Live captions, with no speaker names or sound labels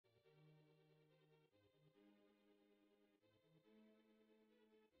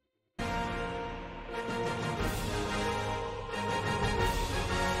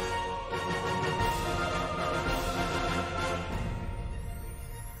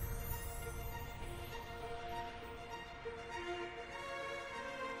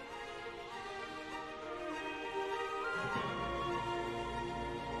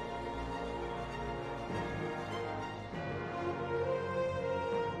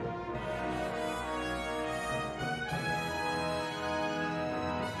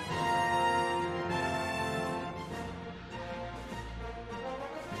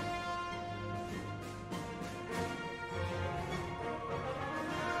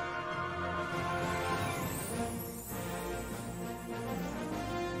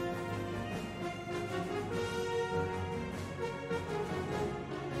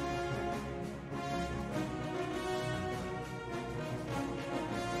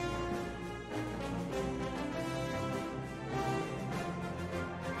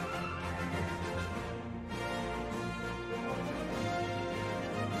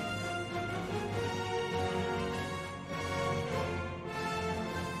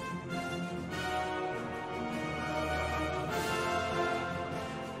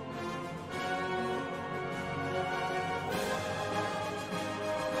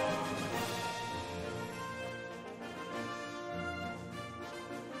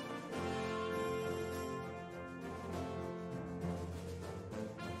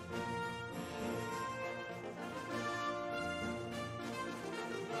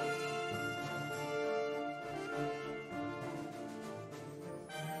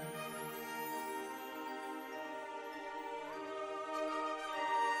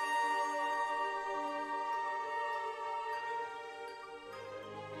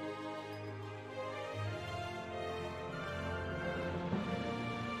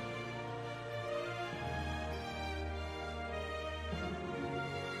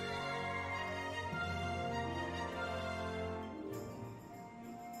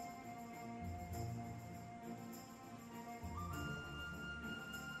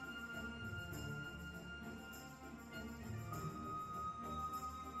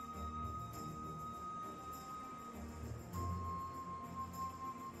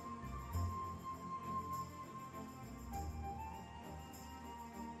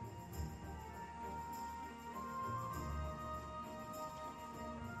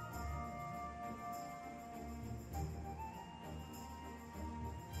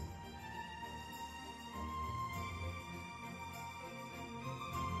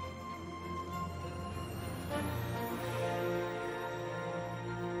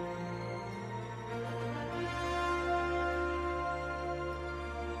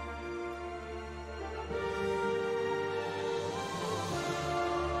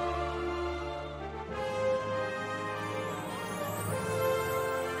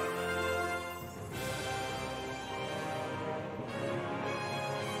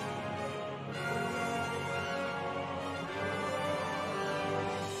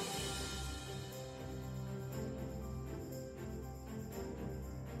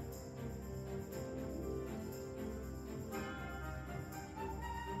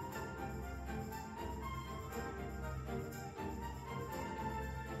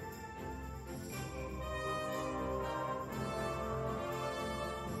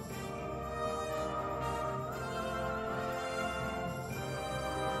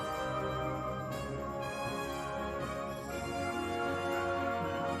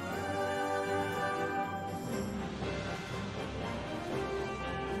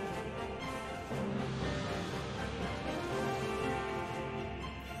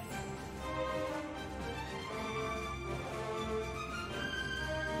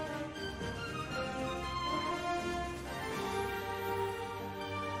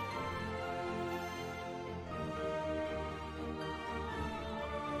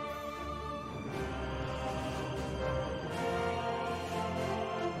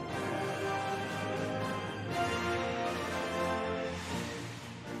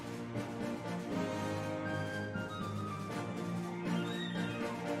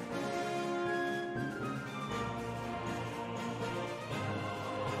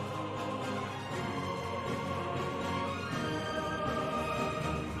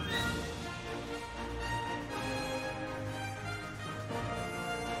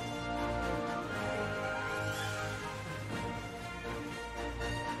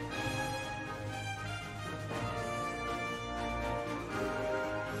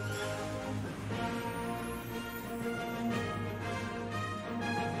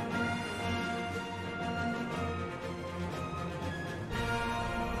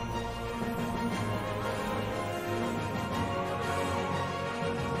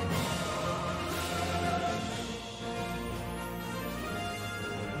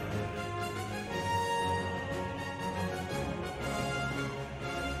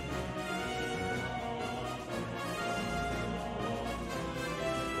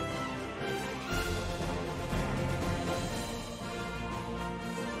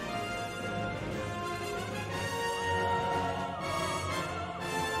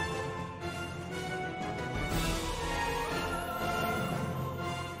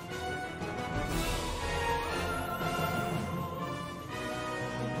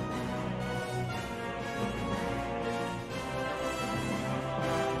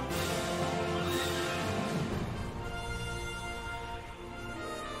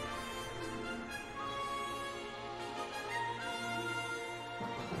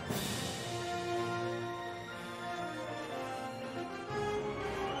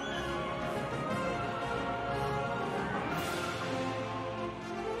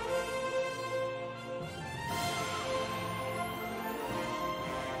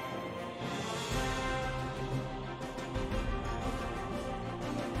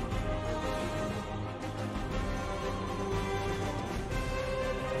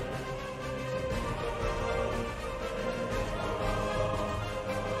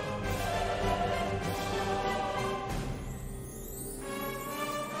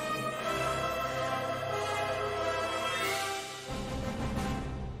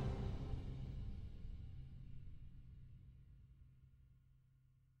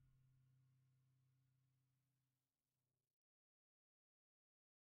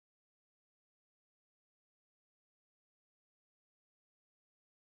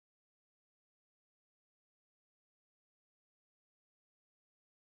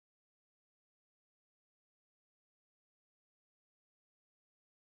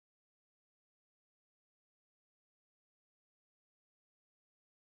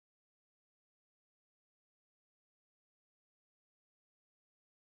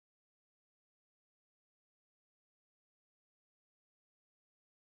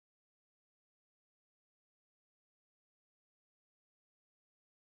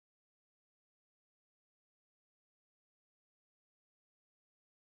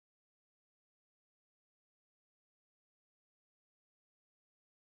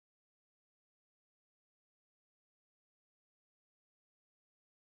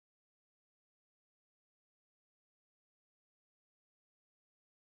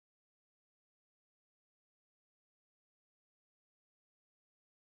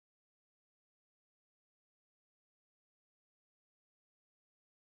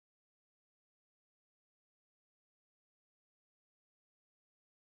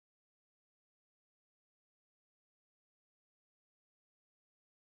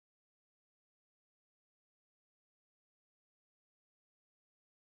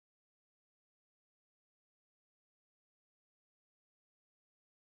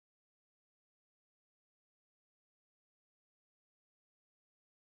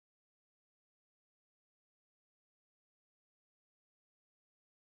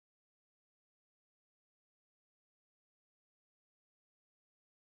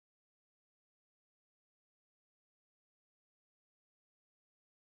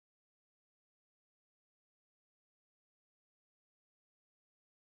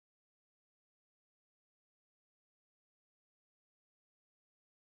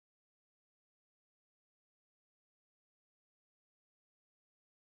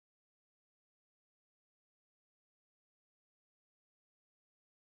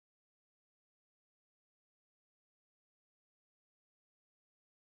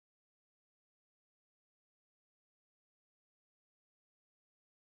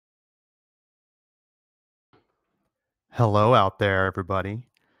Hello out there, everybody.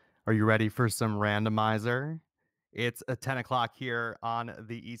 Are you ready for some randomizer? It's 10 o'clock here on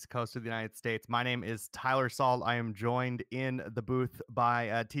the East Coast of the United States. My name is tylersalt. I am joined in the booth by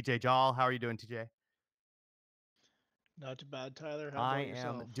tjjoll. How are you doing, TJ? Not too bad, Tyler. How I about am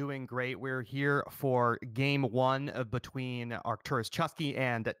yourself? doing great. We're here for game one between ArcturusChusky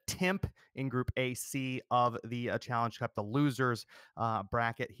and Timp in Group AC of the Challenge Cup, the losers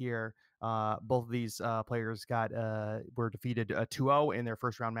bracket here. Both of these players were defeated 2-0 in their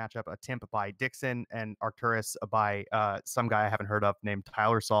first round matchup. Timp by Dixon and Arcturus by some guy I haven't heard of named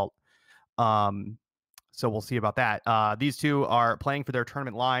Tyler Salt. Um, so we'll see about that. These two are playing for their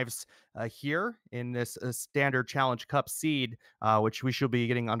tournament lives here in this standard Challenge Cup seed, which we should be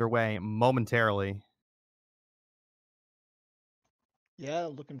getting underway momentarily. Yeah,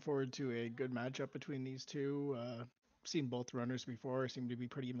 looking forward to a good matchup between these two. Seen both runners before, seem to be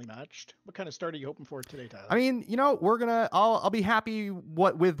pretty evenly matched. What kind of start are you hoping for today, I Tyler? mean, I'll be happy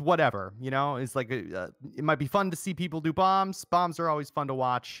with whatever. It's like it might be fun to see people do bombs. Bombs are always fun to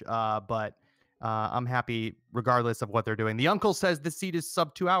watch, but I'm happy regardless of what they're doing. The uncle says this seed is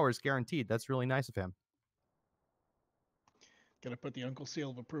sub 2 hours guaranteed. That's really nice of him. Gotta put the uncle seal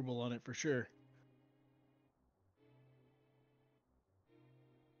of approval on it for sure.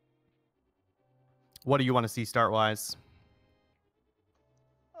 What do you want to see start wise?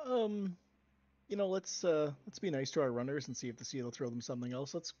 Um, let's be nice to our runners and see if the seal will throw them something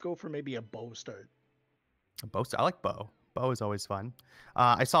else. Let's go for maybe a bow start. Bow. I like bow. Bow is always fun.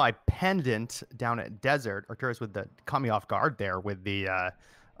 I saw a pendant down at Desert. Arcturus with the caught me off guard there with the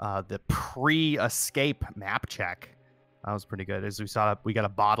pre-escape map check. That was pretty good. As we saw, we got a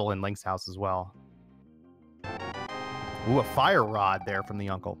bottle in Link's house as well. Ooh, a fire rod there from the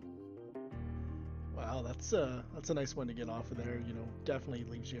uncle. Wow, that's a nice one to get off of there. Definitely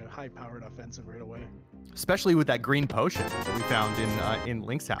leaves you a high-powered offensive right away. Especially with that green potion that we found in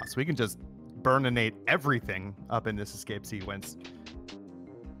Link's house. We can just burninate everything up in this escape sequence.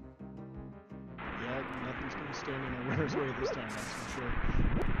 Yeah, nothing's gonna stand in our runner's way this time, that's for sure.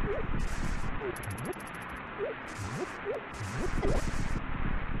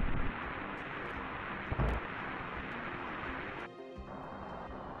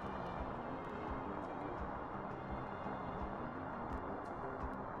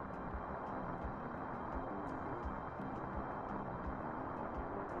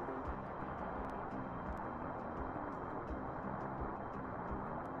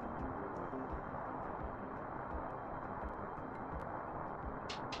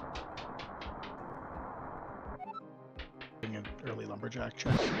 An early lumberjack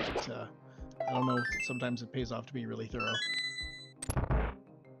check, but I don't know. Sometimes it pays off to be really thorough.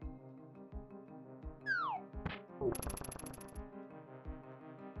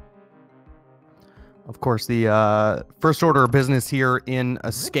 Of course, the first order of business here in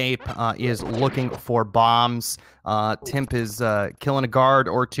Escape is looking for bombs. Timp is killing a guard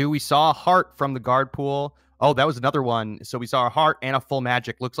or two. We saw a heart from the guard pool. Oh, that was another one. So we saw a heart and a full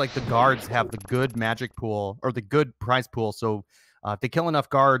magic. Looks like the guards have the good magic pool or the good prize pool. So if they kill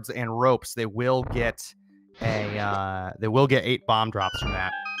enough guards and ropes, they will get 8 bomb drops from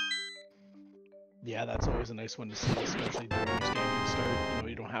that. Yeah, that's always a nice one to see, especially during your standing start.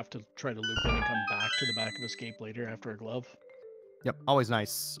 You don't have to try to loop in and come back to the back of escape later after a glove. Yep, always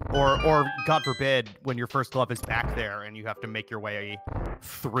nice. Or God forbid, when your first glove is back there and you have to make your way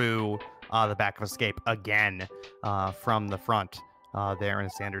through the back of escape again from the front there in a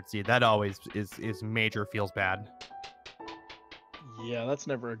standard seed. That always is major feels bad. Yeah, that's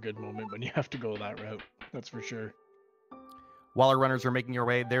never a good moment when you have to go that route. That's for sure. While our runners are making their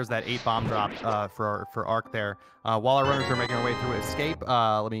way, there's that 8 bomb drop for Arc there. While our runners are making their way through escape,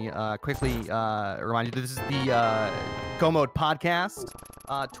 let me quickly remind you that this is the Go Mode Podcast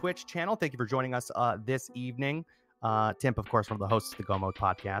Twitch channel. Thank you for joining us this evening. Timp, of course, one of the hosts of the Go Mode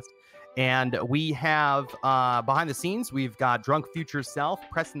Podcast. And we have behind the scenes, we've got DrunkFutureSelf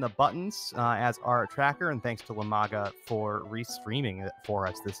pressing the buttons as our tracker. And thanks to Lumaga for restreaming it for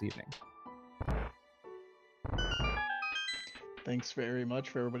us this evening. Thanks very much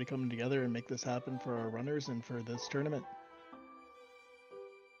for everybody coming together and make this happen for our runners and for this tournament.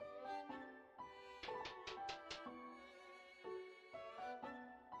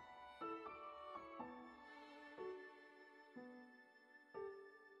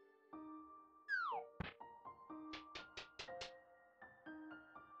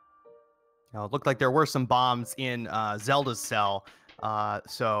 It looked like there were some bombs in Zelda's cell,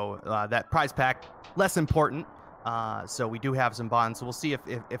 so that prize pack less important. So we do have some bombs. So we'll see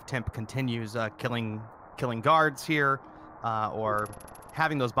if Timp continues killing guards here, or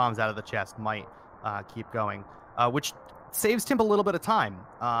having those bombs out of the chest might keep going. which saves Timp a little bit of time.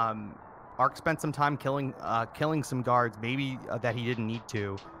 Arc spent some time killing some guards, maybe that he didn't need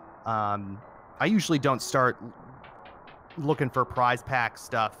to. I usually don't start looking for prize pack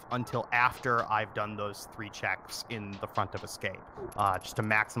stuff until after I've done those 3 checks in the front of escape, just to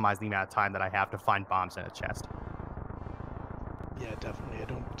maximize the amount of time that I have to find bombs in a chest. Yeah, definitely. I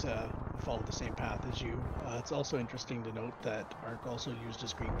don't follow the same path as you. It's also interesting to note that Arc also used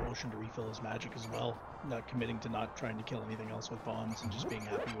his green potion to refill his magic as well, not committing to not trying to kill anything else with bombs and just being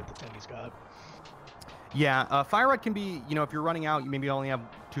happy with the 10 he's got. Yeah, Fire Rod can be, you know, if you're running out, you maybe only have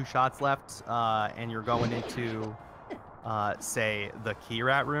 2 shots left, and you're going into, say, the Key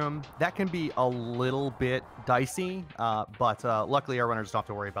Rat room. That can be a little bit dicey, but luckily our runners don't have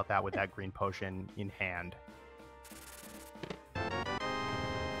to worry about that with that green potion in hand.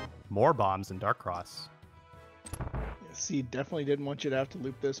 More bombs in Dark Cross. Yeah, see, definitely didn't want you to have to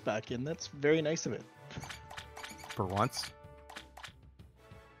loop this back in. That's very nice of it. For once.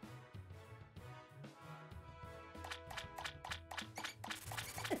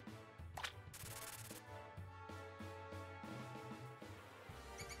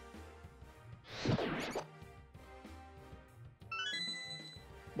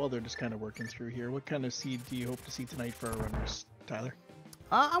 While they're just kind of working through here, what kind of seed do you hope to see tonight for our runners, Tyler?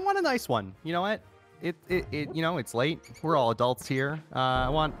 I want a nice one. You know what? You know, it's late. We're all adults here. I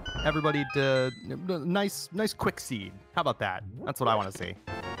want everybody to nice quick seed. How about that? That's what I want to see.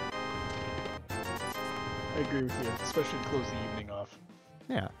 I agree with you, especially to close the evening off.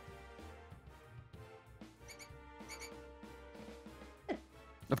 Yeah.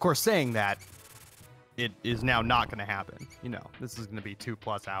 Of course, saying that, it is now not going to happen. You know, this is going to be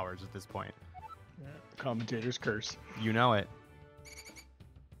 2+ hours at this point. Yeah. Commentator's curse. You know it.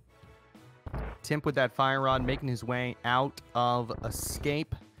 Timp with that Fire Rod making his way out of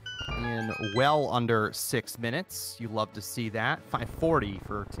escape in well under 6 minutes. You love to see that. 5:40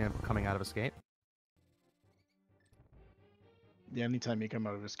 for Timp coming out of escape. Yeah, anytime you come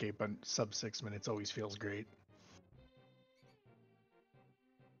out of escape on sub 6 minutes always feels great.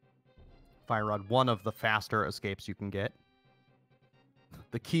 Fire Rod, one of the faster escapes you can get.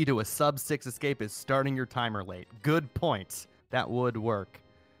 The key to a sub 6 escape is starting your timer late. Good point. That would work.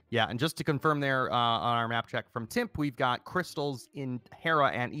 Yeah, and just to confirm there on our map check from Timp, we've got crystals in Hera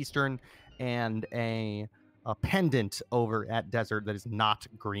and Eastern and a pendant over at Desert that is not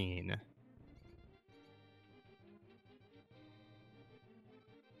green.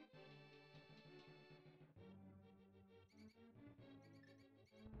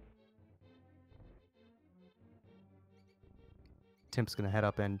 Timp's going to head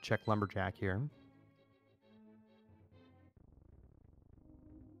up and check Lumberjack here.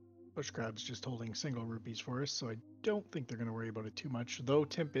 Bush Crab's just holding single rupees for us, so I don't think they're going to worry about it too much, though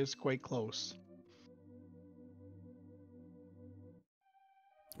Timp is quite close.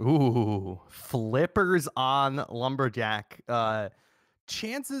 Ooh, flippers on Lumberjack.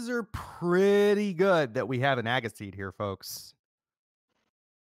 Chances are pretty good that we have an Agaseed here, folks.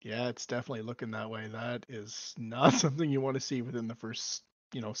 Yeah, it's definitely looking that way. That is not something you want to see within the first,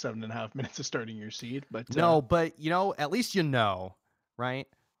 7.5 minutes of starting your seed. But no, but at least you know, right?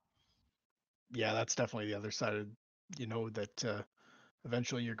 Yeah, that's definitely the other side of, that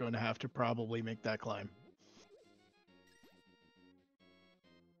eventually you're going to have to probably make that climb.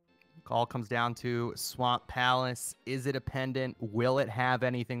 All comes down to Swamp Palace. Is it a pendant? Will it have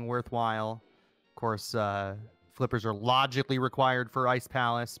anything worthwhile? Of course, flippers are logically required for Ice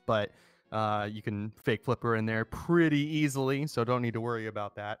Palace, but you can fake flipper in there pretty easily, so don't need to worry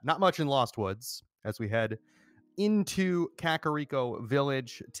about that. Not much in Lost Woods as we head into Kakariko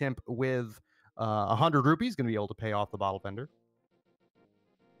Village. Timp with 100 rupees, going to be able to pay off the bottle vendor.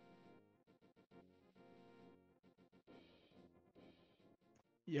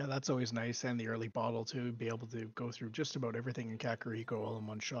 Yeah, that's always nice, and the early bottle to be able to go through just about everything in Kakariko all in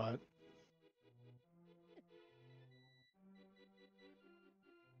one shot.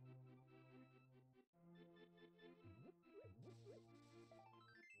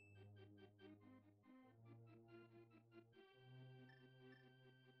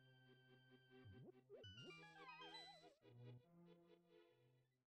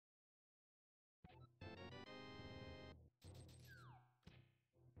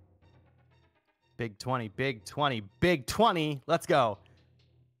 Big 20, big 20, big 20. Let's go.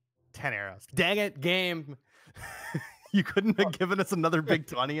 10 arrows. Dang it, game. You couldn't have given us another big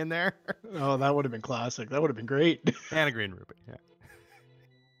 20 in there? Oh, that would have been classic. That would have been great. And a green rupee, yeah.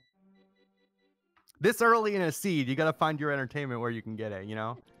 This early in a seed, you got to find your entertainment where you can get it,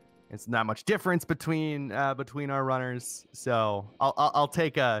 It's not much difference between our runners. So I'll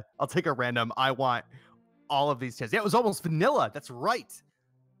take a random. I want all of these tests. Yeah, it was almost vanilla. That's right.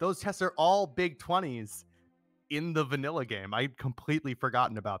 Those tests are all big 20s in the vanilla game. I'd completely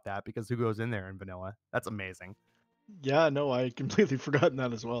forgotten about that because who goes in there in vanilla? That's amazing. Yeah, no, I completely forgotten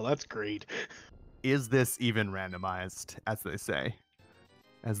that as well. That's great. Is this even randomized, as they say,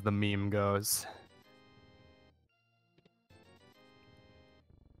 as the meme goes?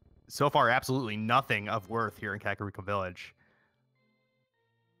 So far, absolutely nothing of worth here in Kakariko Village.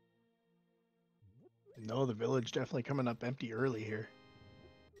 No, the village definitely coming up empty early here.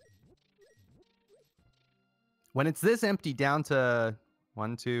 When it's this empty down to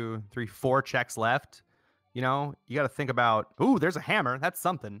 1, 2, 3, 4 checks left, you know, you got to think about, ooh, there's a hammer. That's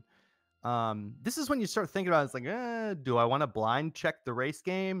something. This is when you start thinking about, it's like, do I want to blind check the race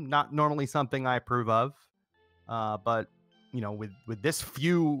game? Not normally something I approve of. But, you know, with this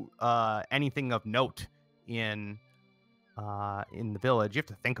few anything of note in the village, you have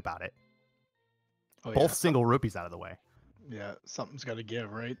to think about it. Oh, Both yeah. single rupees out of the way. Yeah, something's got to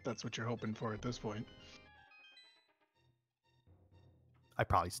give, right? That's what you're hoping for at this point. I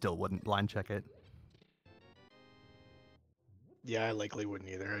probably still wouldn't blind check it. Yeah, I likely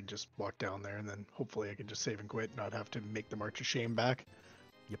wouldn't either. I'd just walk down there and then hopefully I could just save and quit, not have to make the March of Shame back.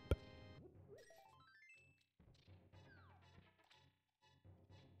 Yep.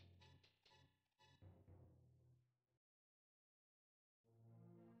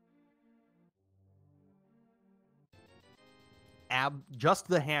 Just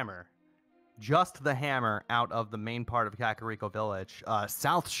the hammer. Just the hammer out of the main part of Kakariko Village.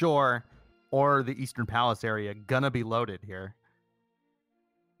 South Shore or the Eastern Palace area gonna be loaded here.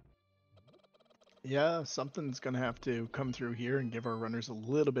 Yeah, something's going to have to come through here and give our runners a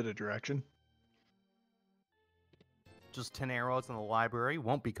little bit of direction. Just 10 arrows in the library.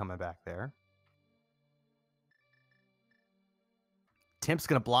 Won't be coming back there. Timp's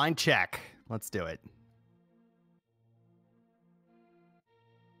gonna blind check. Let's do it.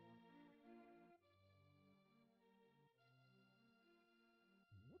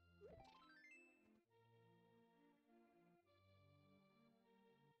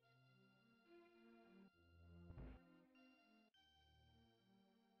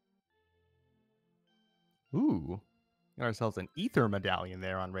 Ooh. Got ourselves an ether medallion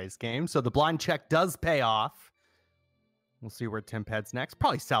there on Race Game. So the blind check does pay off. We'll see where Timp heads next.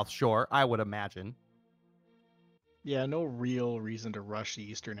 Probably South Shore, I would imagine. Yeah, no real reason to rush the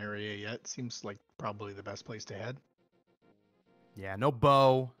eastern area yet. Seems like probably the best place to head. Yeah, no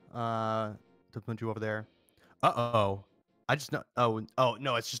bow. To put you over there. Uh-oh. I just know. Oh,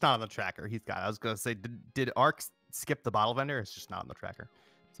 no, it's just not on the tracker. He's got it. I was going to say, did Arc skip the bottle vendor? It's just not on the tracker.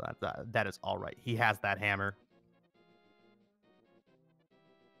 So that is all right. He has that hammer.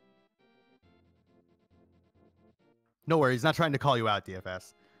 No worries. He's not trying to call you out,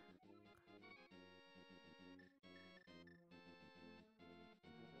 DFS.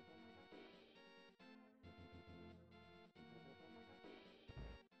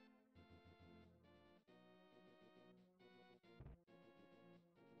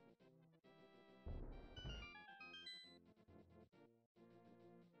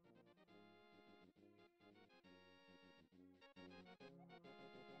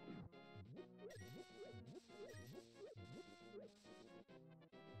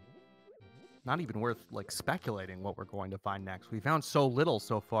 Not even worth like speculating what we're going to find next. We found so little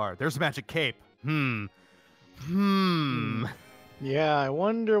so far. There's a magic cape. Hmm. Yeah, I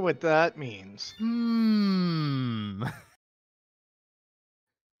wonder what that means.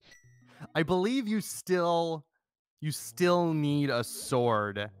 I believe you still need a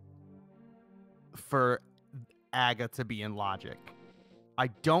sword for Aga to be in logic. I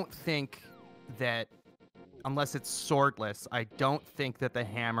don't think that, unless it's swordless, I don't think that the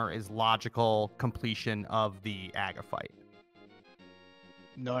hammer is logical completion of the Aga fight.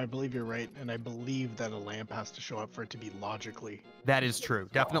 No, I believe you're right, and I believe that a lamp has to show up for it to be logically. That is true.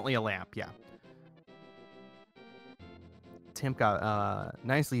 Definitely a lamp, yeah. Timp got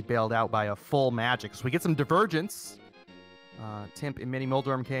nicely bailed out by a full magic. So we get some divergence. Timp in Mini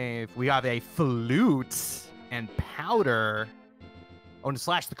Moldorm Cave. We have a flute and powder. Oh, and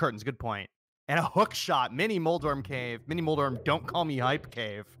slash the curtains. Good point. And a hook shot. Mini Moldorm Cave. Mini Moldorm, don't call me hype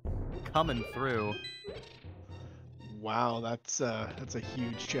cave. Coming through. Wow, that's a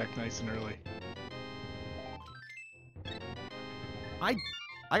huge check, nice and early. I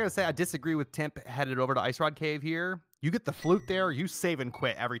gotta say, I disagree with Timp headed over to Ice Rod Cave here. You get the flute there, you save and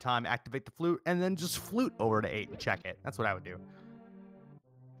quit every time, activate the flute, and then just flute over to 8 and check it. That's what I would do.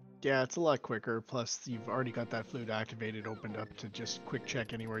 Yeah, it's a lot quicker. Plus, you've already got that flute activated, opened up to just quick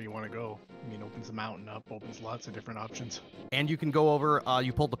check anywhere you want to go. I mean, opens the mountain up, opens lots of different options. And you can go over,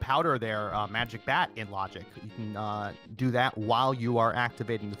 you pulled the powder there, Magic Bat in Logic. You can do that while you are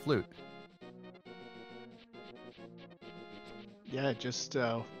activating the flute. Yeah, just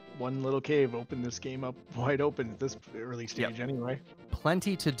one little cave opened this game up wide open at this early stage anyway.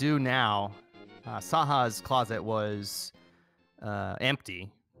 Plenty to do now. Saha's closet was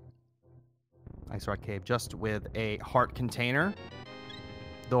empty. Ice Rock Cave just with a heart container,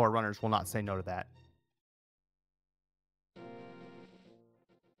 though our runners will not say no to that.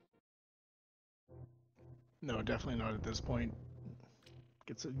 No, definitely not at this point.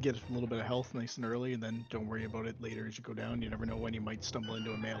 Get a little bit of health nice and early, and then don't worry about it later as you go down. You never know when you might stumble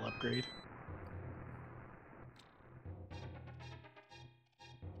into a male upgrade.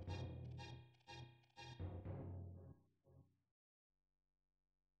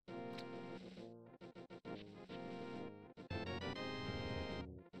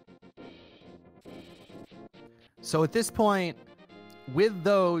 So at this point, with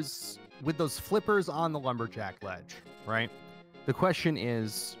those flippers on the lumberjack ledge, right? The question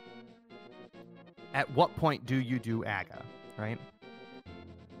is, at what point do you do Aga, right?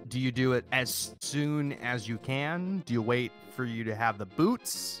 Do you do it as soon as you can? Do you wait for you to have the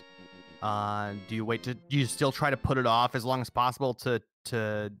boots? Do you still try to put it off as long as possible to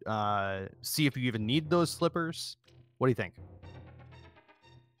see if you even need those slippers? What do you think?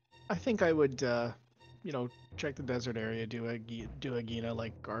 I think I would, check the desert area, do a Gina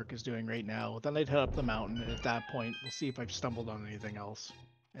like Ark is doing right now. Then I'd head up the mountain, and at that point, we'll see if I've stumbled on anything else.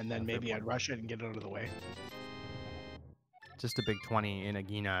 And then maybe I'd rush it and get it out of the way. Just a big 20 in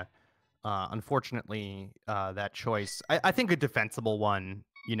Agina. Unfortunately, that choice, I think a defensible one,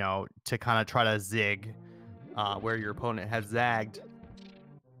 to kind of try to zig where your opponent has zagged,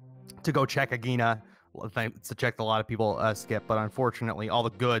 to go check Agina. It's a check that a lot of people skip, but unfortunately, all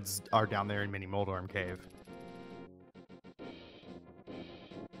the goods are down there in Mini Moldorm Cave.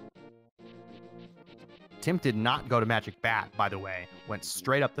 Timp did not go to Magic Bat, by the way. Went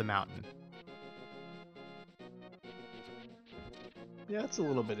straight up the mountain. Yeah, it's a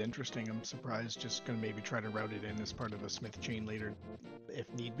little bit interesting. I'm surprised. Just gonna maybe try to route it in as part of a Smith chain later, if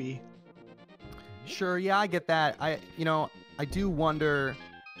need be. Sure, yeah, I get that. I do wonder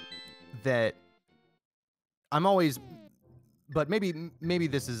that I'm always, but maybe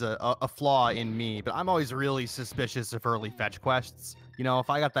this is a flaw in me, but I'm always really suspicious of early fetch quests. If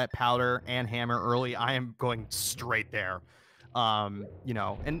I got that powder and hammer early, I am going straight there. And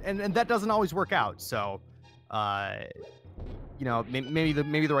that doesn't always work out. So, maybe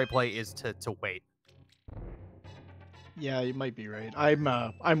the right play is to wait. Yeah, you might be right.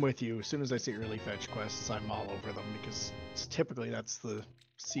 I'm with you. As soon as I see early fetch quests, I'm all over them because typically that's the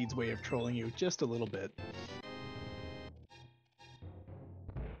seed's way of trolling you just a little bit.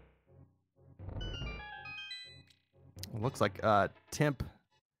 It looks like Timp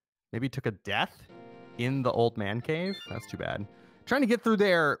maybe took a death in the old man cave. That's too bad. Trying to get through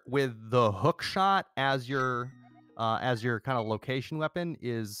there with the hook shot as your kind of location weapon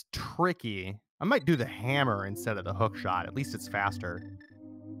is tricky. I might do the hammer instead of the hook shot. At least it's faster.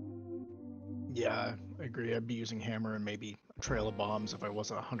 Yeah, I agree. I'd be using hammer and maybe a trail of bombs if I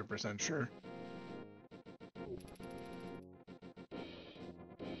wasn't 100% sure.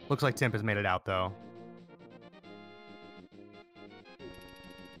 Looks like Timp has made it out, though.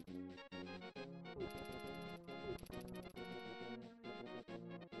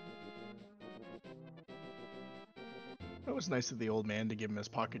 It was nice of the old man to give him his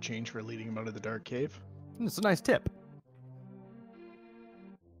pocket change for leading him out of the dark cave. It's a nice tip.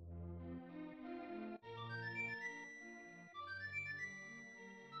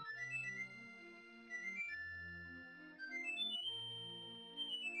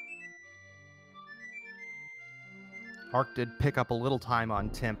 Ark did pick up a little time on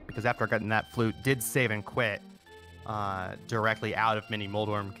Timp because after getting that flute, did save and quit directly out of Mini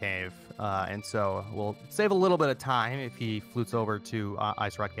Moldorm Cave. And so we'll save a little bit of time if he flutes over to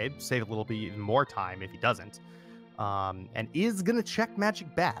Ice Rock Cave. Save a little bit even more time if he doesn't. And is going to check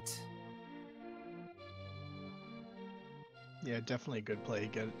Magic Bat. Yeah, definitely a good play.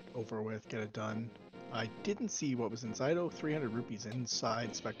 Get it over with, get it done. I didn't see what was inside. Oh, 300 rupees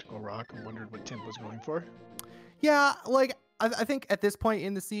inside Spectacle Rock. I wondered what Timp was going for. Yeah, like, I think at this point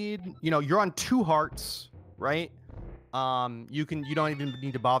in the seed, you're on 2 hearts, right? You don't even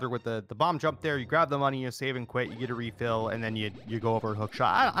need to bother with the bomb jump there. You grab the money, you save and quit, you get a refill, and then you go over a hook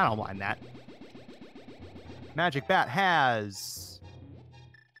shot. I don't mind that. Magic Bat has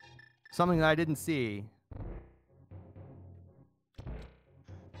something that I didn't see.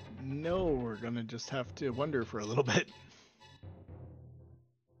 No, we're gonna just have to wonder for a little bit.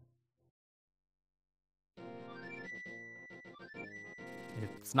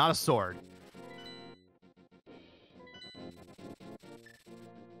 It's not a sword.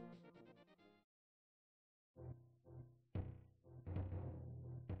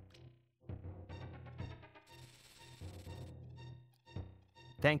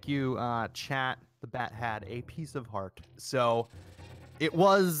 Thank you, chat. The bat had a piece of heart. So it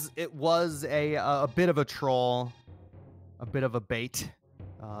was a bit of a troll, a bit of a bait.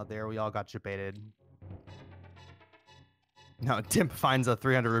 There we all got baited. No, Timp finds a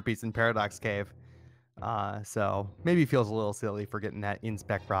 300 rupees in Paradox Cave. So maybe he feels a little silly for getting that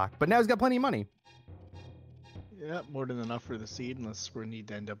inspec rock, but now he's got plenty of money. Yeah, more than enough for the seed, unless we need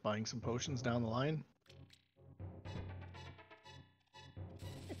to end up buying some potions down the line.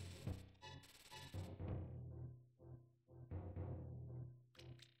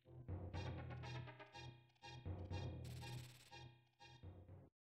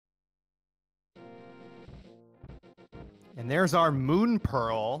 And there's our Moon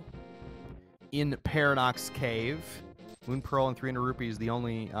Pearl in Paradox Cave. Moon Pearl and 300 rupees, the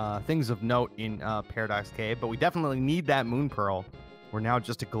only things of note in Paradox Cave, but we definitely need that Moon Pearl. We're now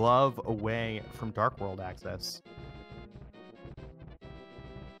just a glove away from Dark World access.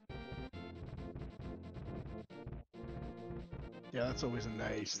 Yeah, that's always a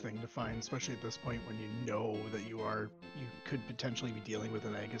nice thing to find, especially at this point when you know that you could potentially be dealing with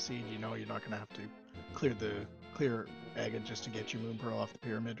an Aga Seed. You know you're not going to have to clear Aga just to get your Moon Pearl off the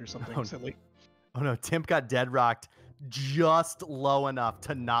pyramid or something silly. Oh no, Timp got dead rocked just low enough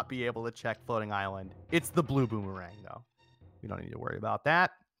to not be able to check Floating Island. It's the blue boomerang, though. We don't need to worry about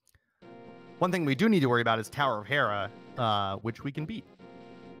that. One thing we do need to worry about is Tower of Hera, which we can beat.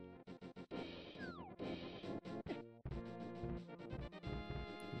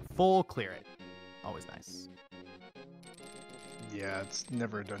 Full clear it. Always nice. Yeah, it's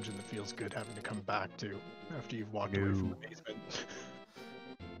never a dungeon that feels good having to come back to after you've walked away from the basement.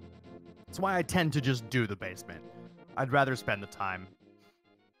 That's why I tend to just do the basement. I'd rather spend the time.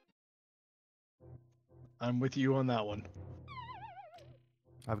 I'm with you on that one.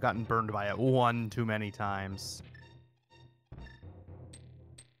 I've gotten burned by it one too many times.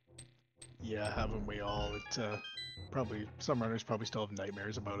 Yeah, haven't we all? Probably some runners probably still have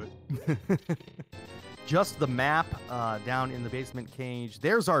nightmares about it. Just the map down in the basement cage.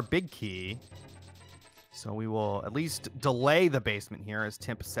 There's our big key. So we will at least delay the basement here as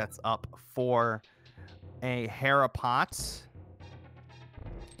Timp sets up for a Hera pot.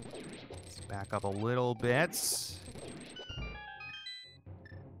 Let's back up a little bit.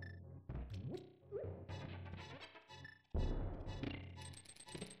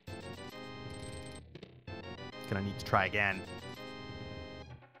 Gonna need to try again.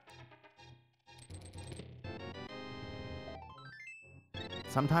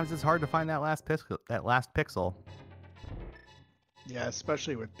 Sometimes it's hard to find that last pixel. Yeah,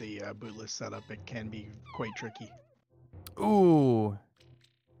 especially with the bootless setup, it can be quite tricky. Ooh.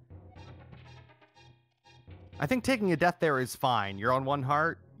 I think taking a death there is fine. You're on one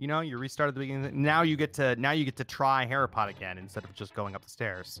heart, you know, you restart at the beginning. Now you get to try Herapod again instead of just going up the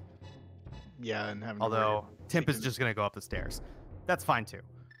stairs. Yeah, and having although Timp is just gonna go up the stairs. That's fine too.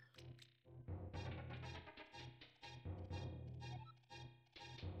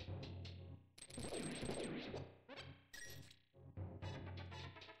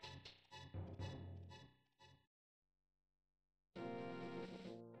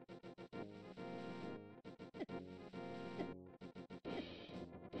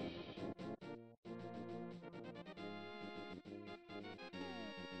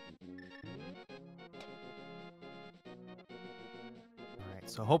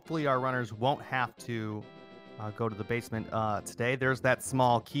 So hopefully our runners won't have to go to the basement today. There's that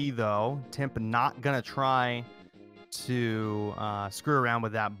small key, though. Timp not going to try to screw around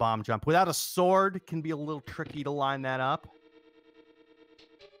with that bomb jump. Without a sword, it can be a little tricky to line that up.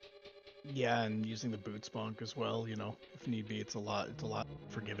 Yeah, and using the boots bonk as well, you know, if need be, it's a lot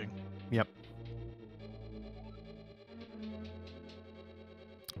forgiving. Yep.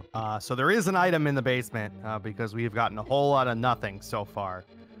 So there is an item in the basement because we've gotten a whole lot of nothing so far.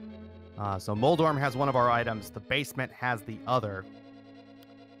 So Moldorm has one of our items. The basement has the other.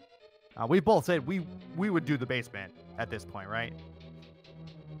 We both said we would do the basement at this point, right?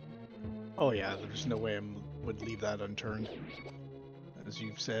 Oh yeah, there's no way I would leave that unturned. As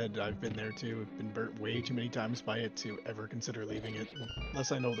you've said, I've been there too. I've been burnt way too many times by it to ever consider leaving it,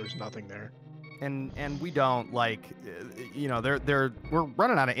 unless I know there's nothing there. And we don't, like, you know, we're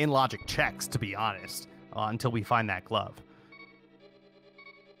running out of in-logic checks, to be honest, until we find that glove.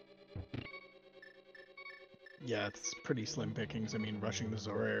 Yeah, it's pretty slim pickings. I mean, rushing the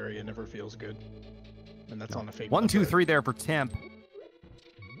Zora area never feels good. And that's on a fake 1, 2, number. 3 there for Timp.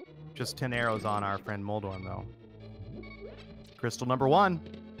 Just 10 arrows on our friend Moldorm, though. Crystal number 1.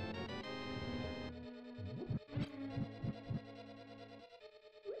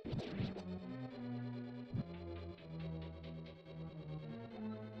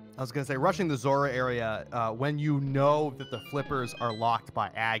 I was going to say, rushing the Zora area, when you know that the flippers are locked by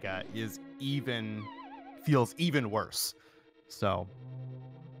Aga, feels even worse. So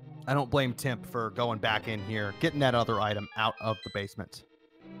I don't blame Timp for going back in here, getting that other item out of the basement.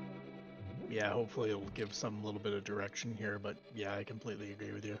 Yeah, hopefully it'll give some little bit of direction here, but yeah, I completely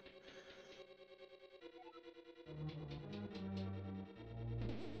agree with you.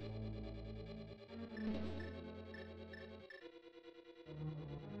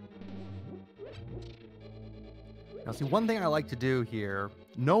 Now, see, one thing I like to do here,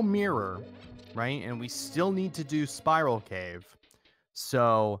 no mirror, right? And we still need to do Spiral Cave.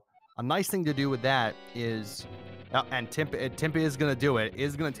 So a nice thing to do with that is, and Timp is going to do it,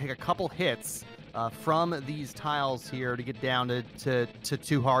 is going to take a couple hits from these tiles here to get down to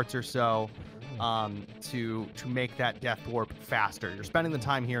 2 hearts or so to make that Death Warp faster. You're spending the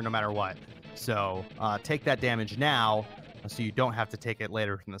time here no matter what. So take that damage now so you don't have to take it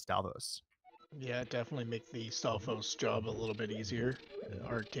later from the Stalvos. Yeah, definitely make the Stalfos job a little bit easier.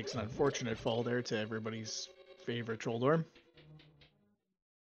 Arc takes an unfortunate fall there to everybody's favorite Trolldorm.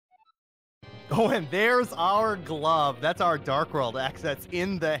 Oh, and there's our glove. That's our Dark World X that's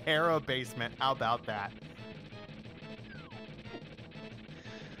in the Hera basement. How about that?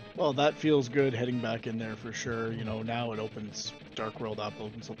 Well, that feels good heading back in there for sure. You know, now it opens Dark World up,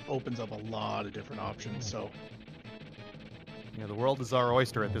 opens up a lot of different options, so. Yeah, the world is our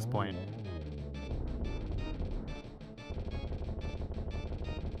oyster at this point.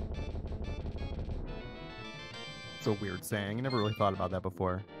 It's a weird saying. I never really thought about that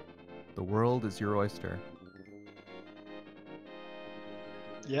before. The world is your oyster.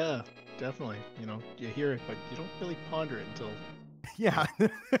 Yeah, definitely. You know, you hear it, but you don't really ponder it until... Yeah.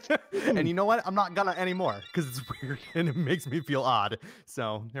 And you know what? I'm not gonna anymore, because it's weird and it makes me feel odd.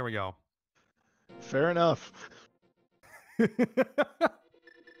 So, there we go. Fair enough.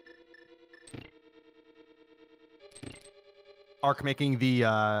 Arc making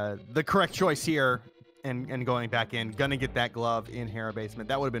the correct choice here and going back in. Gonna get that glove in Hera basement.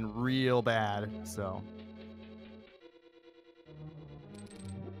 That would have been real bad. So.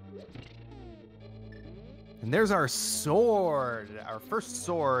 And there's our sword. Our first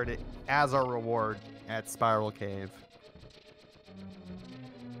sword as our reward at Spiral Cave.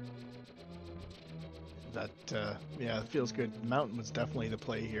 That, yeah, it feels good. Mountain was definitely the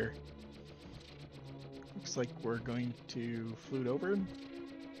play here. Looks like we're going to flute over him.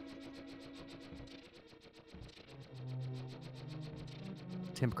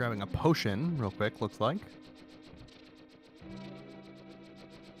 Timp grabbing a potion real quick, looks like.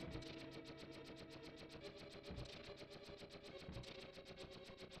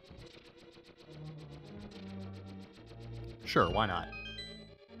 Sure, why not?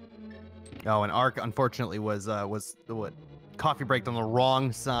 Oh, and Arc unfortunately was what coffee breaked on the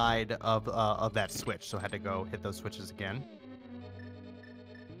wrong side of that switch, so had to go hit those switches again.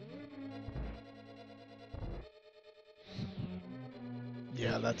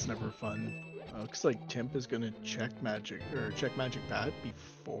 Yeah, that's never fun. Looks like Timp is gonna check magic pad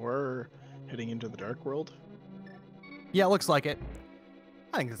before heading into the Dark World. Yeah, looks like it.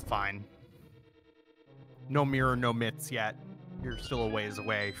 I think it's fine. No mirror, no mitts yet. You're still a ways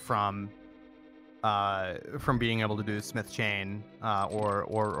away from being able to do the Smith chain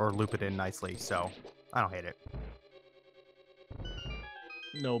or loop it in nicely. So I don't hate it.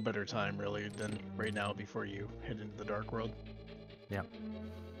 No better time really than right now before you head into the Dark World. Yeah.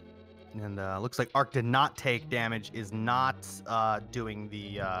 And looks like Arc did not take damage, is not doing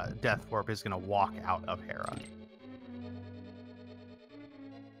the Death Warp, is going to walk out of Hera.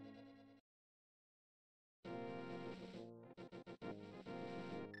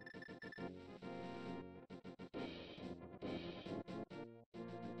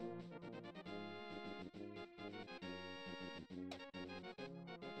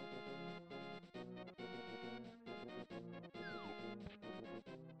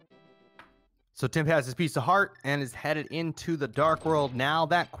 So Timp has his piece of heart and is headed into the Dark World. Now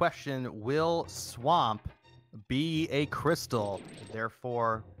that question, will Swamp be a crystal?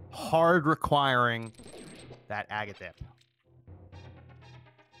 Therefore, hard requiring that agate dip.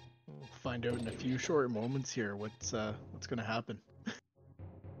 We'll find out in a few short moments here what's going to happen.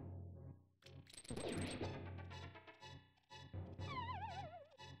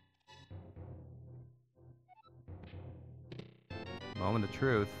 moment of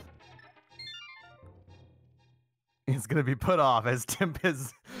truth is going to be put off as Timp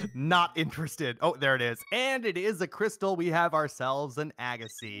is not interested. Oh, there it is. And it is a crystal. We have ourselves an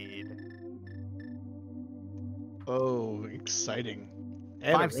Agaseed. Oh, exciting.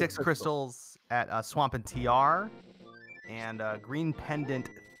 And 5-6 crystals at Swamp and TR. And green pendant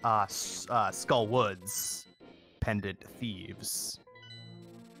Skull Woods. Pendant Thieves.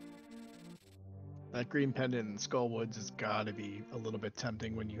 That green pendant in Skull Woods has got to be a little bit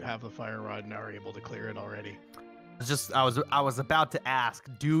tempting when you have the fire rod and are able to clear it already. I was about to ask,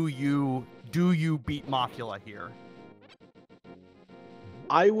 do you beat Mocula here?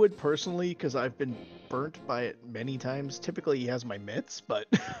 I would personally, because I've been burnt by it many times. Typically, he has my mitts, but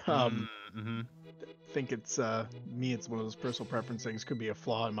I think it's me. It's one of those personal preference things. Could be a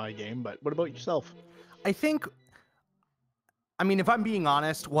flaw in my game. But what about yourself? I mean, if I'm being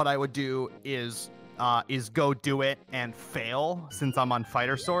honest, what I would do is go do it and fail since I'm on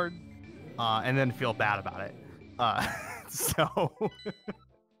Fighter Sword, and then feel bad about it.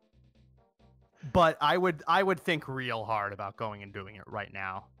 But I would think real hard about going and doing it right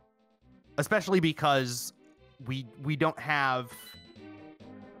now, especially because we don't have,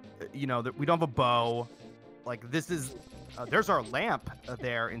 we don't have a bow. Like this is. There's our lamp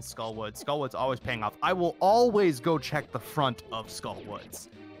there in Skullwoods. Skullwoods always paying off. I will always go check the front of Skullwoods,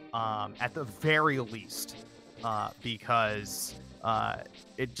 at the very least, because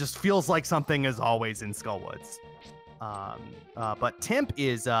it just feels like something is always in Skullwoods. But Timp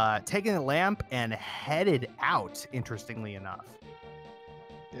is taking the lamp and headed out, interestingly enough.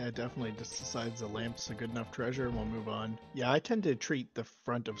 Yeah, definitely just decides the lamp's a good enough treasure and we'll move on. Yeah, I tend to treat the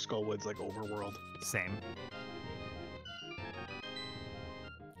front of Skullwoods like overworld. Same.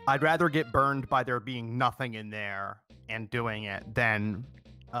 I'd rather get burned by there being nothing in there and doing it than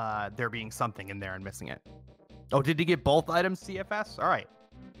there being something in there and missing it. Oh, did he get both items CFS? All right.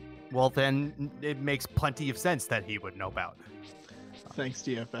 Well, then it makes plenty of sense that he would know about. Thanks,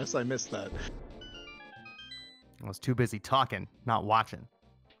 DFS. I missed that. I was too busy talking, not watching.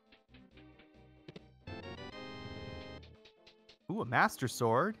 Ooh, a Master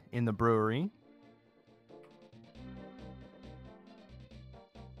Sword in the brewery.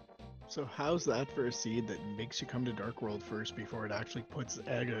 So how's that for a seed that makes you come to Dark World first before it actually puts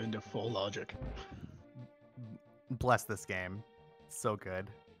Aga into full logic? Bless this game. So good.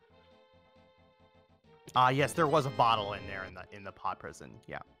 Yes, there was a bottle in there in the pod prison.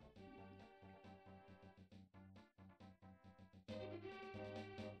 Yeah.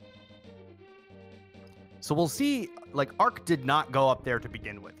 So we'll see, like, Arc did not go up there to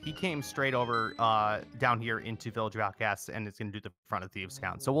begin with. He came straight over down here into Village of Outcasts and is going to do the front of Thieves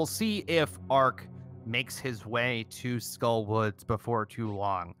Town. So we'll see if Arc makes his way to Skull Woods before too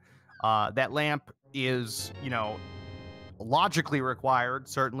long. That lamp is, logically required,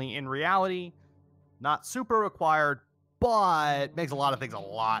 certainly in reality, not super required, but makes a lot of things a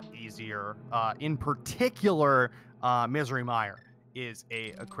lot easier. In particular, Misery Mire is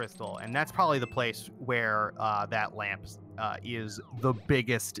a crystal, and that's probably the place where that lamp is the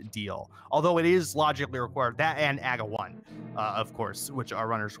biggest deal. Although it is logically required, that and Aga 1, of course, which our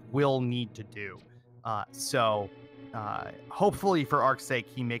runners will need to do. So hopefully for Arc's sake,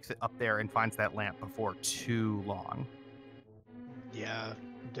 he makes it up there and finds that lamp before too long. Yeah,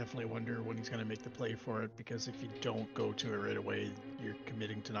 definitely wonder when he's going to make the play for it, because if you don't go to it right away, you're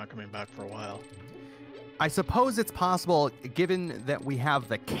committing to not coming back for a while. I suppose it's possible, given that we have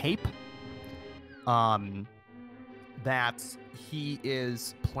the cape, that he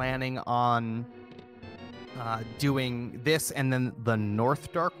is planning on doing this and then the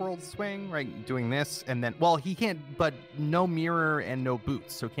North Dark World swing, right? Doing this and then, well, he can't, but no mirror and no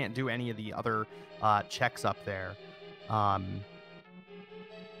boots, so can't do any of the other checks up there.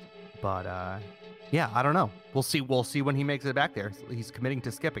 Yeah, I don't know. We'll see. We'll see when he makes it back there. He's committing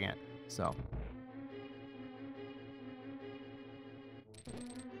to skipping it, so.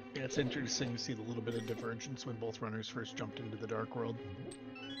 Yeah, it's interesting to see the little bit of divergence when both runners first jumped into the Dark World.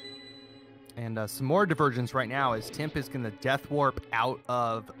 And some more divergence right now is Timp is going to death warp out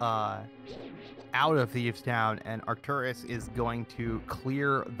of Thieves Town, and Arcturus is going to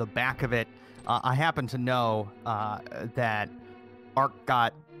clear the back of it. I happen to know that Arc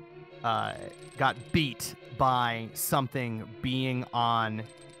got beat by something being on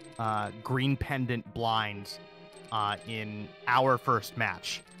Green Pendant blind in our first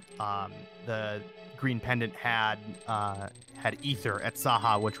match. The Green Pendant had ether at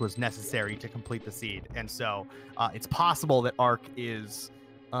Saha, which was necessary to complete the seed, and so it's possible that Arc is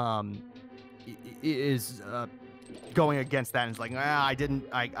going against that and is like,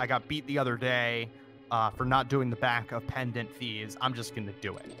 I got beat the other day, for not doing the back of pendant thieves, I'm just going to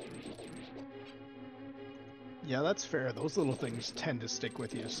do it. Yeah, that's fair. Those little things tend to stick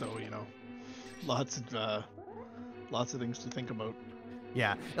with you, so, you know, lots of things to think about.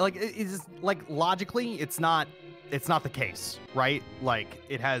 Yeah, like it's like logically, it's not the case, right? Like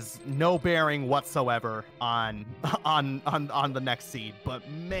it has no bearing whatsoever on on the next seed, but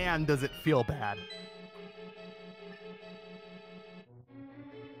man, does it feel bad.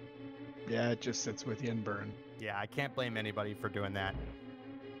 Yeah, it just sits with you and burn. Yeah, I can't blame anybody for doing that.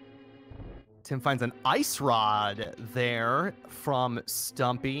 Tim finds an ice rod there from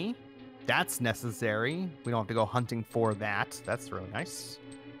Stumpy. That's necessary. We don't have to go hunting for that. That's really nice.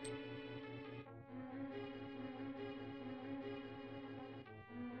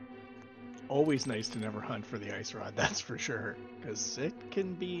 Always nice to never hunt for the ice rod, that's for sure, because it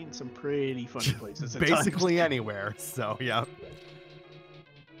can be in some pretty funny places at Basically times. Anywhere, so yeah.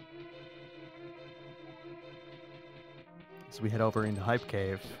 So we head over into Hype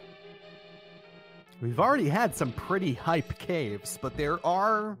Cave. We've already had some pretty hype caves, but there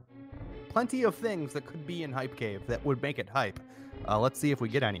are plenty of things that could be in Hype Cave that would make it hype. Let's see if we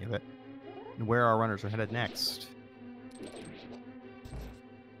get any of it and where our runners are headed next.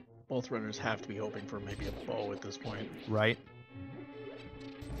 Both runners have to be hoping for maybe a bow at this point. Right.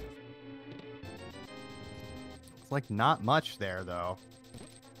 It's like not much there, though.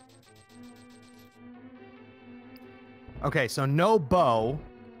 Okay, so no bow,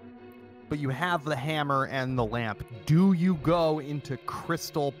 but you have the hammer and the lamp. Do you go into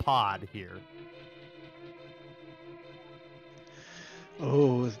Crystal Pod here?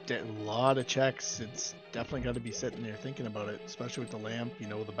 Oh, a lot of checks. It's definitely got to be sitting there thinking about it, especially with the lamp. You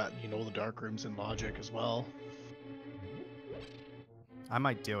know the dark rooms in logic as well. I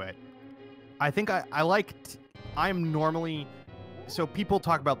might do it. I think I'm normally, so people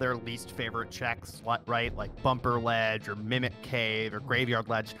talk about their least favorite checks, right? Like Bumper Ledge or Mimic Cave or Graveyard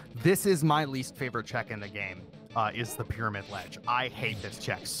Ledge. This is my least favorite check in the game. Is the Pyramid Ledge. I hate this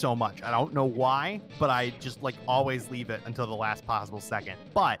check so much. I don't know why, but I just like always leave it until the last possible second.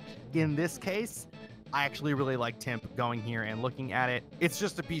 But in this case, I actually really like Timp going here and looking at it. It's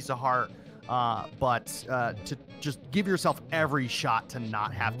just a piece of heart, but to just give yourself every shot to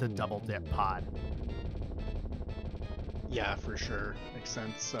not have to double dip pod. Yeah, for sure. Makes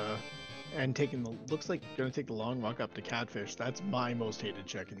sense. And looks like gonna take the long walk up to Catfish. That's my most hated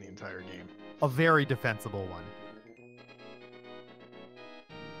check in the entire game. A very defensible one.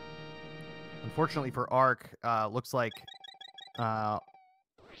 Unfortunately for Arc, looks like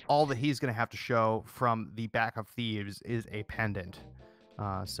all that he's going to have to show from the back of Thieves is a pendant.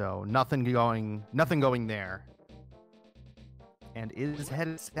 So nothing going there. And is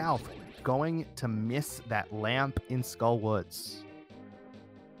headed south, going to miss that lamp in Skull Woods.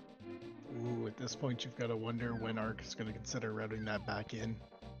 Ooh, at this point you've got to wonder when Arc is going to consider routing that back in.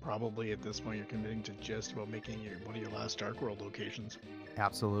 Probably at this point you're committing to just about making one of your last Dark World locations.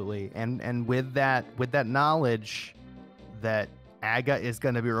 Absolutely. And with that knowledge that Aga is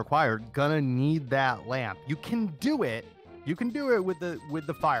going to be required, gonna need that lamp. You can do it. You can do it with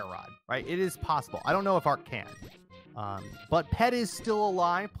the fire rod, right? It is possible. I don't know if Arc can. But Pet is still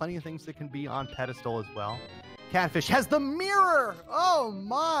alive. Plenty of things that can be on pedestal as well. Catfish has the mirror. Oh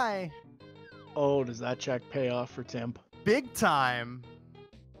my. Oh, does that check pay off for Timp? Big time.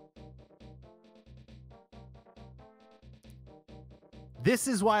 This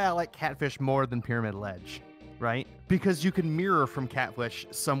is why I like Catfish more than Pyramid Ledge, right? Because you can mirror from Catfish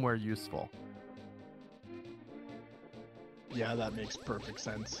somewhere useful. Yeah, that makes perfect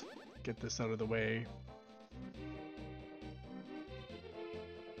sense. Get this out of the way.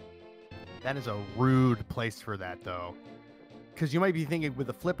 That is a rude place for that, though, because you might be thinking with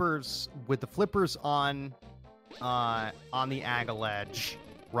the flippers on the Aga ledge,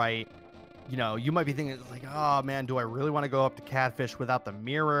 right? You know, you might be thinking like, oh man, do I really want to go up to Catfish without the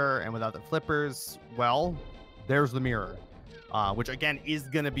mirror and without the flippers? Well, there's the mirror, which again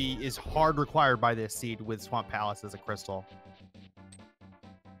is hard required by this seed with Swamp Palace as a crystal.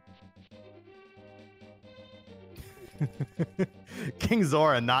 King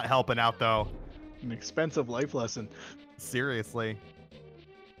Zora not helping out though. An expensive life lesson. Seriously.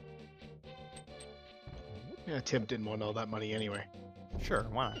 Yeah, Tim didn't want all that money anyway. Sure,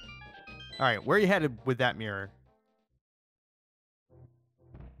 why not? All right, where are you headed with that mirror?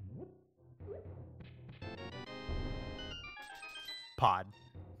 Pod.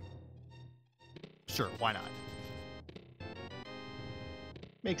 Sure, why not?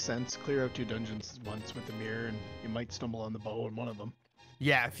 Makes sense. Clear out 2 dungeons once with the mirror, and you might stumble on the bow in one of them.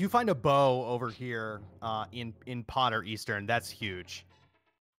 Yeah, if you find a bow over here in Pod or Eastern, that's huge.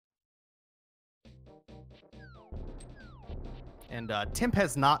 And Timp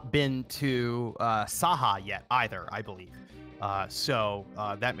has not been to Saha yet either, I believe. So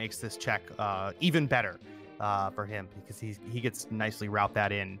that makes this check even better for him, because he gets to nicely route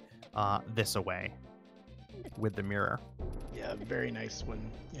that in this away with the mirror. Yeah, very nice when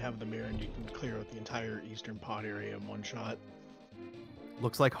you have the mirror and you can clear out the entire eastern pod area in one shot.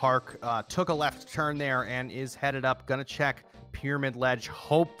 Looks like Hark took a left turn there and is headed up. Gonna check Pyramid Ledge.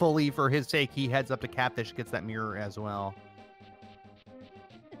 Hopefully, for his sake, he heads up to Catfish, gets that mirror as well.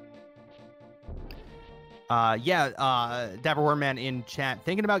 Dapper Wormman in chat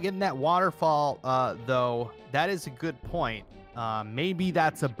thinking about getting that waterfall, though. That is a good point. Maybe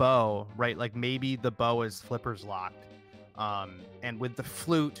that's a bow, right? Like maybe the bow is flippers locked. And with the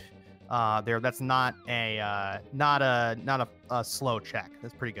flute there, that's not a slow check.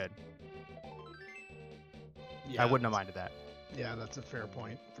 That's pretty good. Yeah, I wouldn't have minded that. Yeah, that's a fair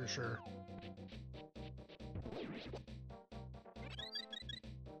point for sure.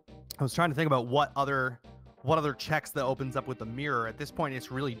 I was trying to think about what other checks that opens up with the mirror. At this point,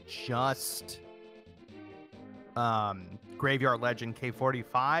 it's really just Graveyard Legend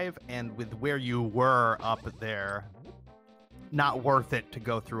K45, and with where you were up there, not worth it to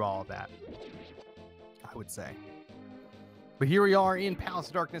go through all of that, I would say. But here we are in Palace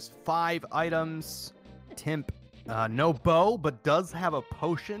of Darkness, 5 items. Timp, no bow, but does have a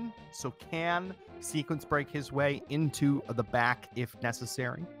potion, so can sequence break his way into the back if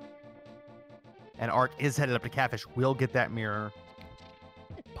necessary. And Arc is headed up to Catfish, will get that mirror.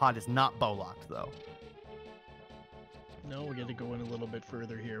 Pod is not bow locked, though. No, we get to go in a little bit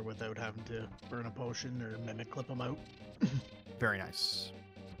further here without having to burn a potion or mimic clip them out. Very nice.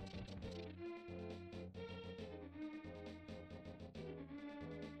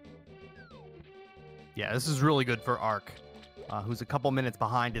 Yeah, this is really good for Arc, who's a couple minutes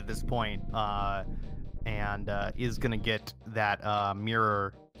behind at this point, and is going to get that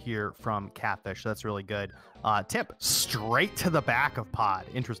mirror here from Catfish. So that's really good. Timp, straight to the back of Pod.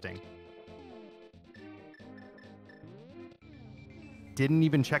 Interesting. Didn't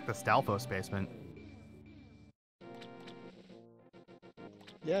even check the Stalfos basement.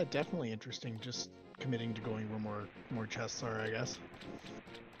 Yeah, definitely interesting. Just committing to going where more chests are, I guess.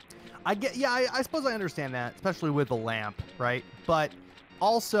 I suppose I understand that, especially with the lamp, right? But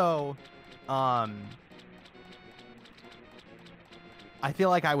also, I feel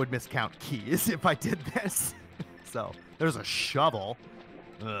like I would miscount keys if I did this. So there's a shovel.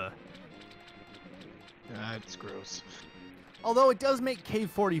 Ugh. That's gross. Although it does make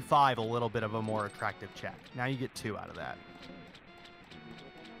K45 a little bit of a more attractive check. Now you get 2 out of that.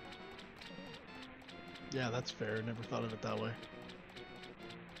 Yeah, that's fair. Never thought of it that way.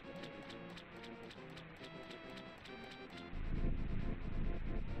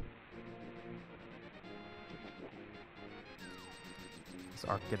 Is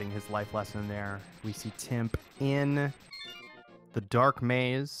Arc getting his life lesson there? We see Timp in the Dark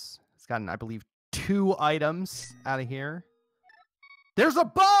Maze. He's gotten, I believe, 2 items out of here. There's a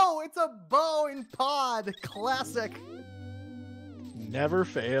bow! It's a bow in Pod! Classic! Never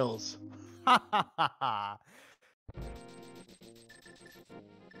fails.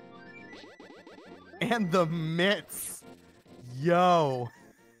 And the mitts. Yo.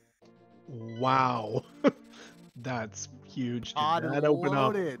 Wow. That's huge. Pod Did that open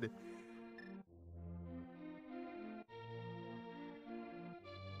loaded. up?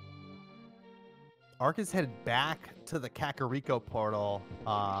 Arc is headed back to the Kakariko portal.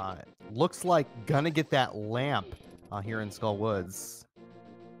 Looks like gonna get that lamp here in Skull Woods.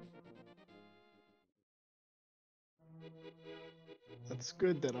 That's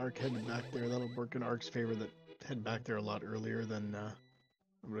good that Arc headed back there. That'll work in Arc's favor that head back there a lot earlier than I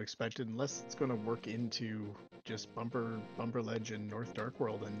would have expected, unless it's going to work into just Bumper Ledge and North Dark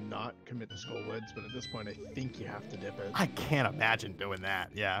World and not commit to Skull Woods. But at this point, I think you have to dip it. I can't imagine doing that.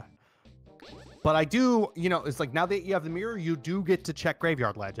 Yeah. But I do, it's like now that you have the mirror, you do get to check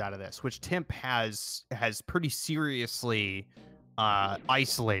Graveyard Ledge out of this, which Timp has pretty seriously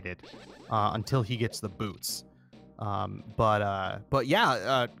isolated until he gets the boots. But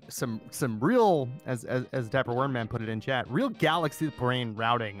yeah, some real, as Dapper Wormman put it in chat, real galaxy brain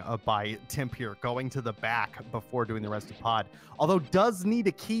routing by Timp here, going to the back before doing the rest of Pod. Although does need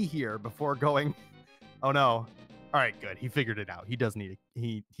a key here before going. Oh no. All right, good. He figured it out. He does need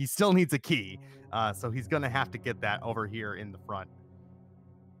he still needs a key. So he's gonna have to get that over here in the front.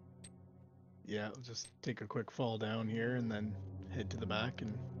 Yeah, I'll just take a quick fall down here and then head to the back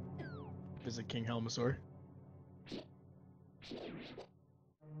and visit King Helmasaur.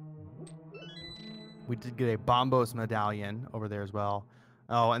 We did get a Bombos medallion over there as well.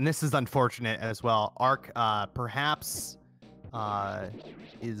 Oh, and this is unfortunate as well. Arc perhaps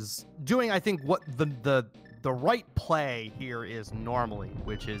is doing, I think, what the right play here is normally,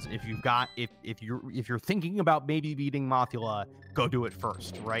 which is if you're thinking about maybe beating Mothula, go do it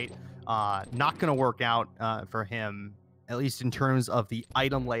first, right? Not gonna work out for him, at least in terms of the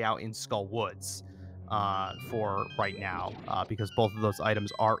item layout in Skull Woods for right now, because both of those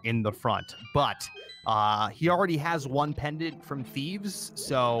items are in the front. But he already has one pendant from Thieves,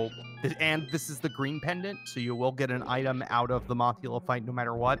 so and this is the green pendant, so you will get an item out of the Mothula fight no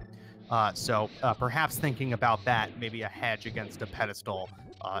matter what. So perhaps thinking about that, maybe a hedge against a pedestal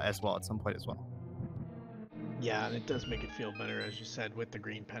as well at some point as well. Yeah, and it does make it feel better, as you said, with the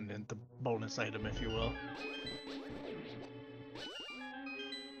green pendant, the bonus item, if you will.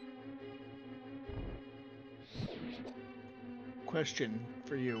 Question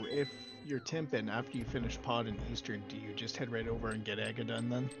for you. If you're temping after you finish Pod in Eastern, do you just head right over and get Ega done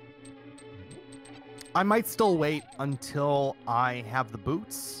then? I might still wait until I have the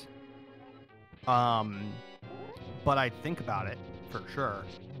boots. But I'd think about it for sure.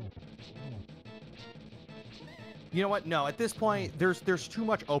 You know what? No, at this point, there's too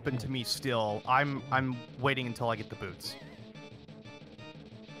much open to me still. I'm waiting until I get the boots.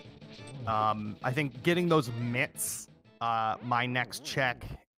 I think getting those mitts, my next check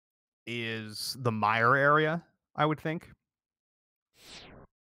is the mire area, I would think.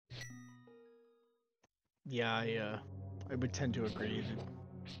 Yeah, I would tend to agree that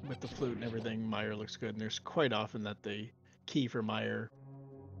with the flute and everything, mire looks good, and there's quite often that the key for mire,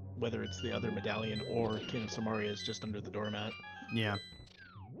 whether it's the other medallion or King of Samaria, is just under the doormat. Yeah.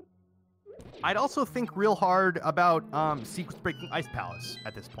 I'd also think real hard about Sequence Breaking Ice Palace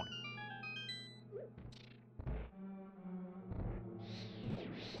at this point.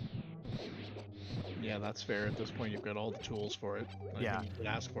 Yeah, that's fair. At this point, you've got all the tools for it. Yeah. You could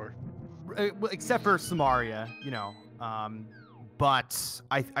ask for. Except for Samaria, you know. But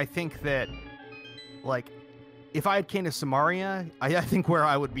I think that, like, if I had Cane of Samaria, I think where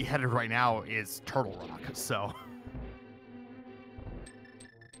I would be headed right now is Turtle Rock, so.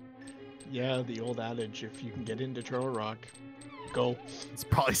 Yeah, the old adage, if you can get into Turtle Rock, go. It's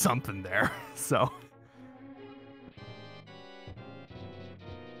probably something there, so.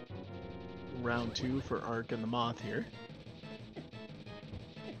 Round 2 for Arc and the Moth here.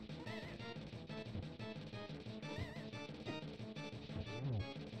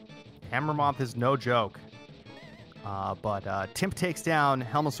 Hammer Moth is no joke. But Timp takes down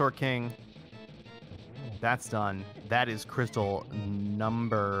Helmosaur King. That's done. That is crystal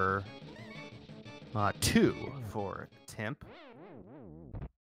number 2 for Timp.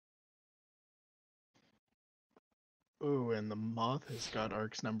 Ooh, and the Moth has got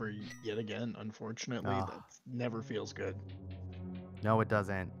Arc's number yet again, unfortunately. That never feels good. No, it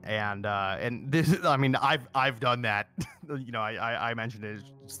doesn't. And this, I mean, I've done that. You know, I mentioned it.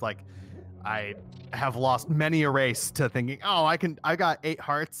 It's just like I have lost many a race to thinking, oh, I got 8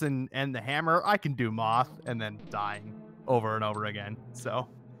 hearts and the hammer, I can do Moth, and then dying over and over again. So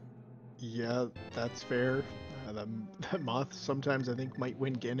yeah, that's fair. That Moth sometimes I think might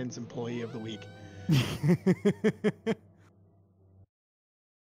win Ganon's Employee of the Week.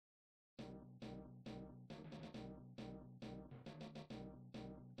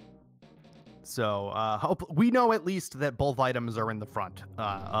 So we know at least that both items are in the front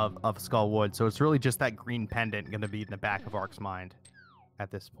of Skullwood, so it's really just that green pendant going to be in the back of Arc's mind at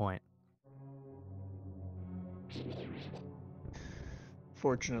this point.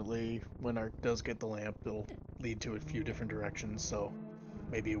 Fortunately, when Arc does get the lamp, it'll lead to a few different directions, so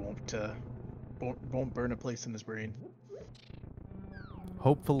maybe it won't burn a place in his brain.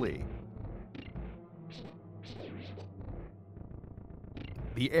 Hopefully.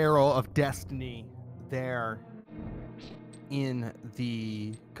 The arrow of destiny there in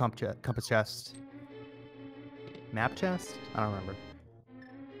the compass chest. Map chest? I don't remember.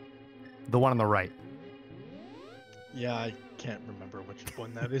 The one on the right. Yeah, I can't remember which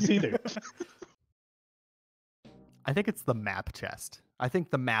one that is either. I think it's the map chest. I think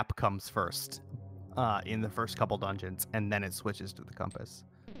the map comes first in the first couple dungeons, and then it switches to the compass.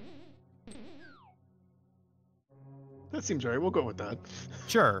 That seems right. We'll go with that.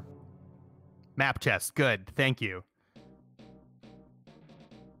 Sure. Map chest. Good. Thank you.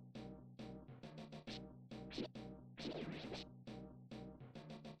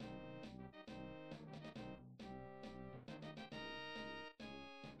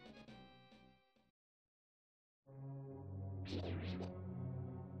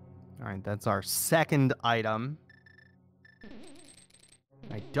 All right, that's our second item.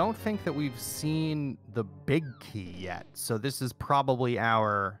 I don't think that we've seen the big key yet, so this is probably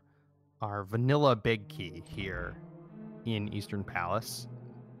our vanilla big key here. in Eastern Palace.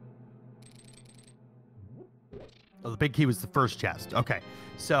 Oh, the big key was the first chest. Okay,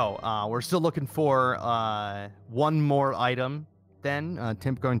 so we're still looking for one more item. Then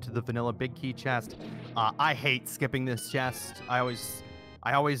Timp going to the vanilla big key chest. I hate skipping this chest. I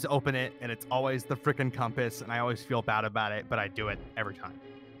always open it, and it's always the frickin' compass, and I always feel bad about it, but I do it every time.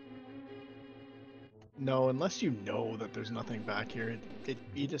 No, unless you know that there's nothing back here,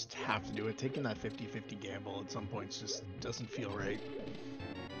 you just have to do it. Taking that 50-50 gamble at some points just doesn't feel right.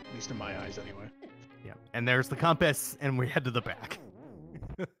 At least in my eyes, anyway. Yeah, and there's the compass, and we head to the back.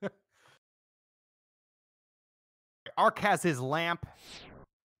 Arc has his lamp.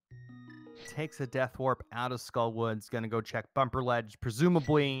 Takes a death warp out of Skullwoods. Gonna go check Bumper Ledge,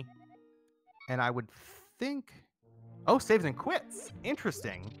 presumably. And I would think... Oh, saves and quits.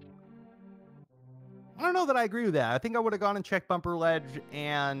 Interesting. I don't know that I agree with that. I think I would have gone and checked Bumper Ledge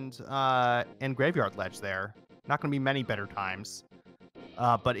and Graveyard Ledge there. Not gonna be many better times.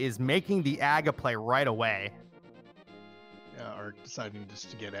 But is making the Aga play right away. Yeah, Arc deciding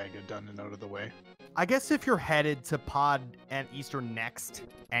just to get Aga done and out of the way. I guess if you're headed to Pod and Eastern next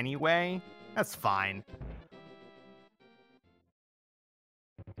anyway, that's fine.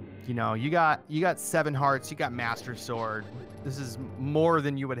 You know, you got 7 hearts, you got Master Sword. This is more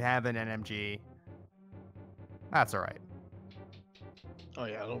than you would have in NMG. That's all right. Oh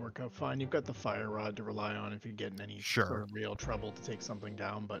yeah, it'll work out fine. You've got the Fire Rod to rely on if you get in any sort of real trouble to take something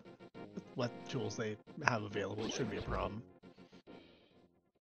down, but with what tools they have available, it shouldn't be a problem.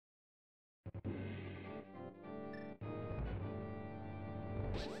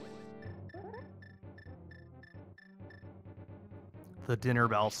 The dinner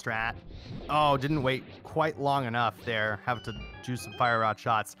bell strat. Oh, didn't wait quite long enough there. Have to do some fire rod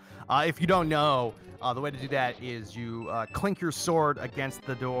shots. If you don't know, the way to do that is you clink your sword against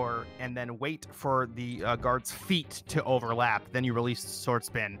the door and then wait for the guard's feet to overlap. Then you release the sword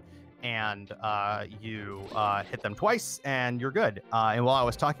spin and you hit them twice and you're good. And while I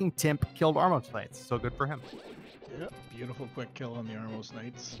was talking, Timp killed Armos Knights, so good for him. Yep, beautiful quick kill on the Armos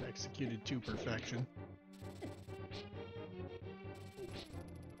Knights, executed to perfection.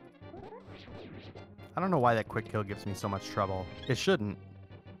 I don't know why that quick kill gives me so much trouble. It shouldn't,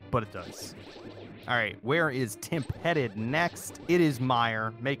 but it does. All right, where is Timp headed next? It is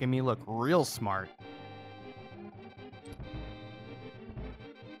Meyer, making me look real smart.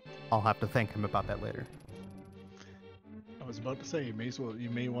 I'll have to thank him about that later. I was about to say, you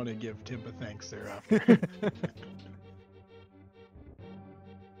may want to give Timp a thanks thereafter.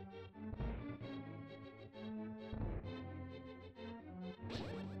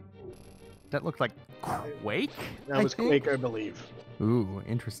 That looked like Quake? That was Quake, I believe. Ooh,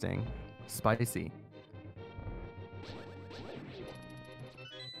 interesting. Spicy.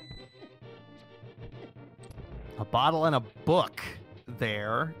 A bottle and a book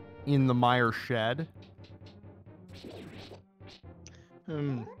there in the Meyer shed.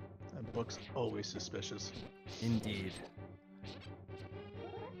 That book's always suspicious. Indeed.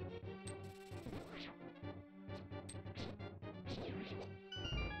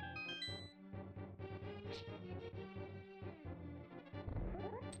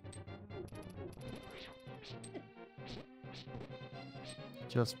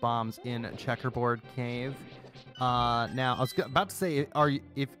 Just bombs in Checkerboard Cave. Now, I was about to say,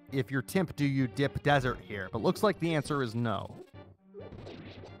 if you're Timp, do you dip desert here? But looks like the answer is no.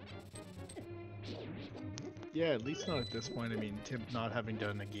 Yeah, at least not at this point. I mean, Timp not having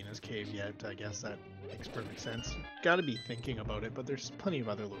done Nagina's Cave yet, I guess that makes perfect sense. Gotta be thinking about it, but there's plenty of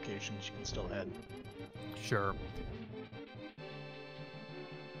other locations you can still head. Sure.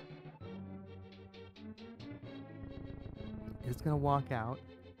 He's gonna walk out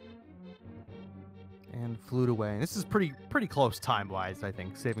and flute away. This is pretty close time-wise, I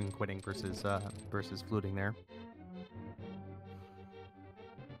think. Saving and quitting versus fluting there.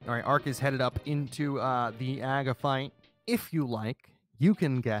 All right, Arc is headed up into the Aga fight. If you like, you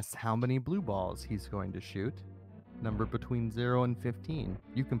can guess how many blue balls he's going to shoot. Number between 0 and 15.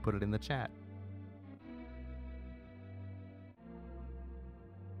 You can put it in the chat.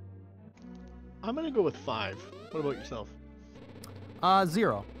 I'm gonna go with 5. What about yourself?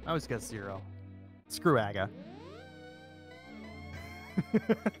 0. I always guess 0. Screw Aga.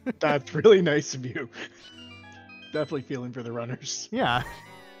 That's really nice of you. Definitely feeling for the runners. Yeah.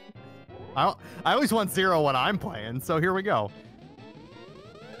 I always want 0 when I'm playing, so here we go.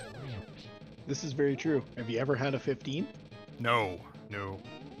 This is very true. Have you ever had a 15? No.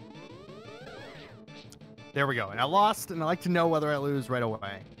 There we go. And I lost, and I like to know whether I lose right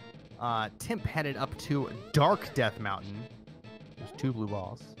away. Timp headed up to Dark Death Mountain. There's 2 blue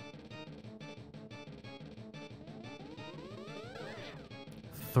balls.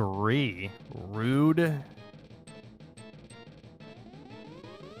 3. Rude.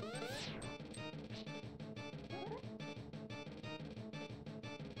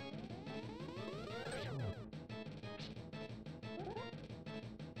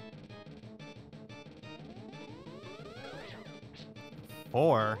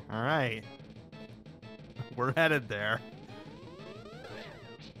 Four. All right. We're headed there.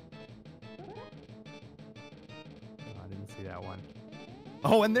 Oh, I didn't see that one.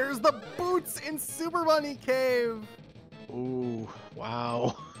 Oh, and there's the boots in Super Bunny Cave. Ooh,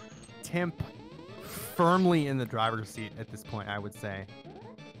 wow. Timp firmly in the driver's seat at this point, I would say.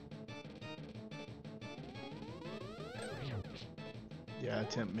 Yeah,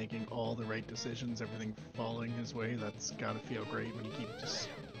 Timp making all the right decisions, everything falling his way. That's gotta feel great when you keep just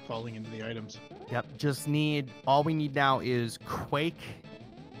falling into the items. Yep, all we need now is Quake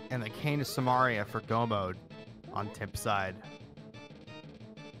and the Cane of Samaria for go mode on Timp's side.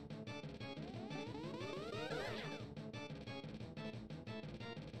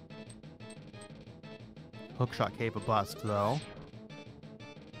 Hookshot Cave a bust, though.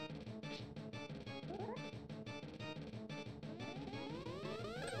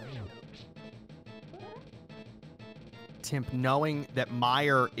 Timp, knowing that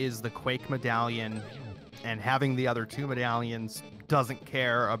Meyer is the Quake medallion and having the other 2 medallions, doesn't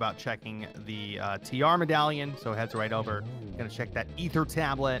care about checking the TR medallion, so heads right over. Gonna check that Ether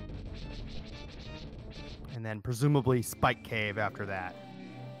tablet. And then presumably Spike Cave after that.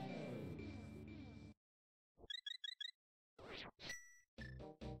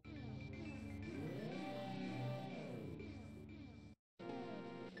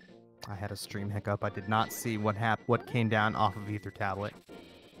 I had a stream hiccup. I did not see what came down off of Ether tablet.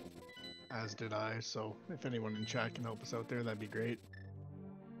 As did I, so if anyone in chat can help us out there, that'd be great.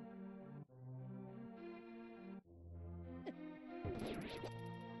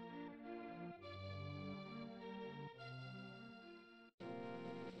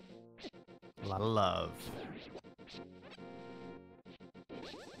 A lot of love.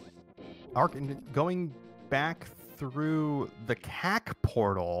 Going back through the CAC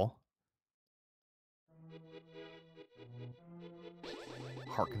portal.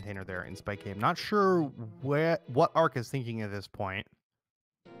 Heart container there in Spike Cave. Not sure what Arc is thinking at this point.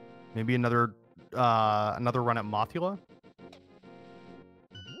 Maybe another run at Mothula?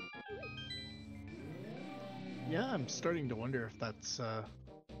 Yeah, I'm starting to wonder if that's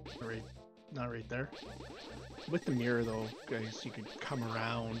not right there. With the mirror though, guys, you could come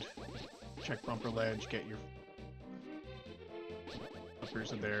around, check bumper ledge, get your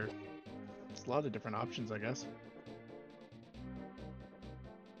bumpers in there. It's a lot of different options, I guess.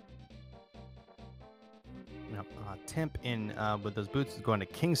 Yep. Timp in with those boots is going to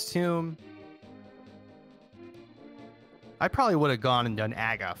King's Tomb. I probably would have gone and done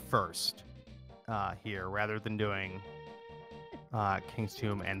Aga first here rather than doing King's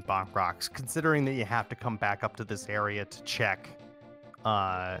Tomb and Bonk Rocks, considering that you have to come back up to this area to check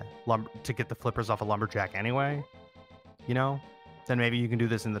to get the flippers off a lumberjack anyway. You know? Then maybe you can do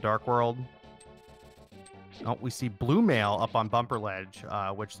this in the Dark World. Oh, we see Blue Mail up on Bumper Ledge,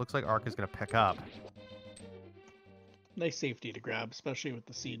 which looks like Arc is going to pick up. Nice safety to grab, especially with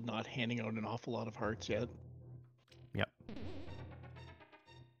the seed not handing out an awful lot of hearts yet. Yep.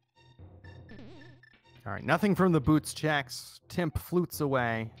 All right, nothing from the boots checks. Timp flutes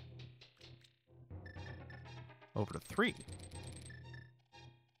away. Over to 3.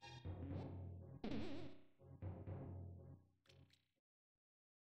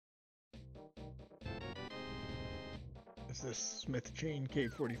 Is this Smith Chain,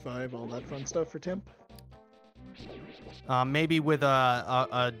 K45, all that fun stuff for Timp? Maybe with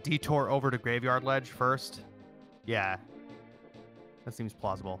a detour over to Graveyard Ledge first. Yeah. That seems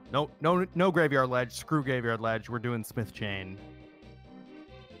plausible. No Graveyard Ledge. Screw Graveyard Ledge. We're doing Smith Chain.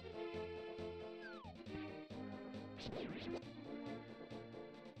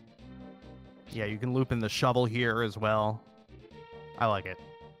 Yeah, you can loop in the shovel here as well. I like it.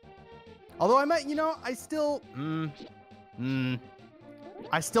 Although I might, I still...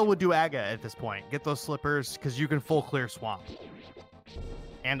 I still would do Aga at this point. Get those slippers, because you can full clear swamp.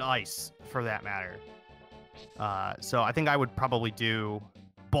 And ice, for that matter. So I think I would probably do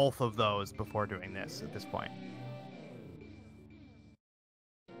both of those before doing this at this point.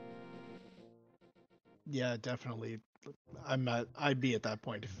 Yeah, definitely. I'd be at that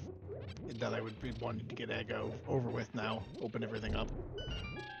point that I would be wanting to get Aga over with now. Open everything up.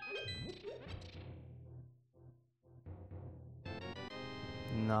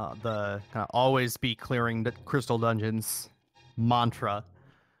 No, the kind of always be clearing the crystal dungeons mantra.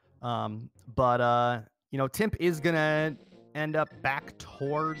 But Timp is gonna end up back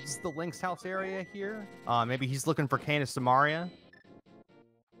towards the Lynx house area here. Maybe he's looking for Canis Samaria.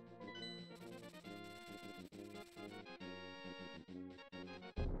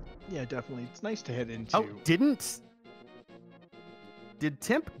 Yeah, definitely. It's nice to head into... Oh, Did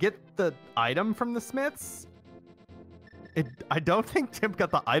Timp get the item from the Smiths? I don't think Timp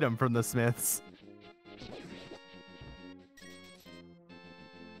got the item from the Smiths.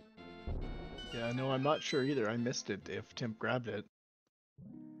 Yeah, no, I'm not sure either. I missed it if Timp grabbed it.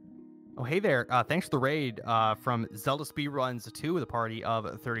 Oh, hey there. Thanks for the raid from Zelda Speedruns 2, the party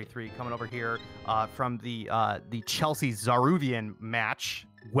of 33, coming over here from the Chelsea Zaruvian match.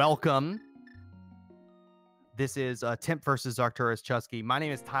 Welcome. This is Timp versus ArcturusChusky. My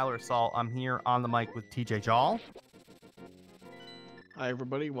name is tylersalt. I'm here on the mic with tjjoll. Hi,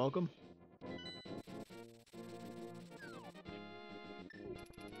 everybody. Welcome.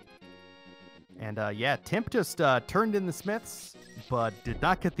 And yeah, Timp just turned in the Smiths, but did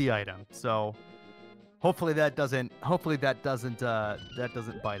not get the item. So hopefully that doesn't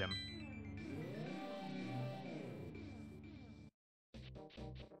bite him.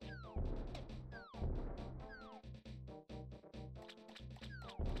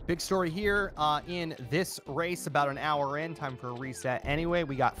 Big story here in this race, about an hour in, time for a reset. Anyway,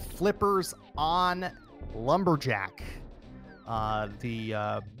 we got flippers on Lumberjack.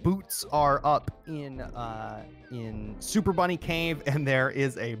 The boots are up in Super Bunny Cave, and there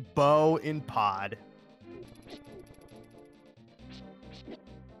is a bow in pod.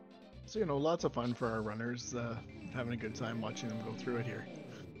 So, you know, lots of fun for our runners. Having a good time watching them go through it here.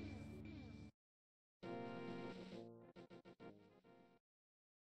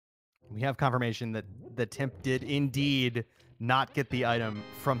 We have confirmation that the Timp did indeed not get the item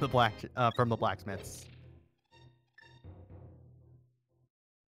from the blacksmiths.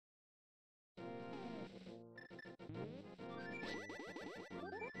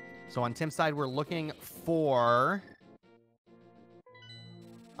 So on Timp's side, we're looking for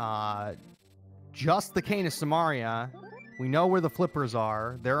just the Canis Samaria. We know where the flippers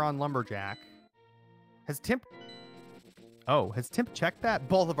are. They're on Lumberjack. Has Timp checked that?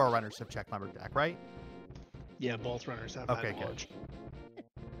 Both of our runners have checked Lumberjack, right? Yeah, both runners have okay, that knowledge.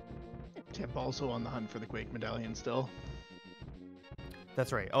 Timp also on the hunt for the Quake Medallion still.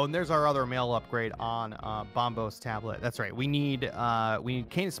 That's right. Oh, and there's our other mail upgrade on Bombo's tablet. That's right. We need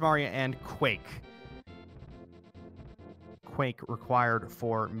Canis Samaria and Quake. Quake required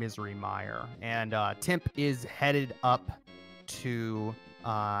for Misery Mire. And Timp is headed up to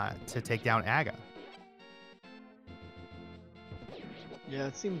take down Aga. Yeah,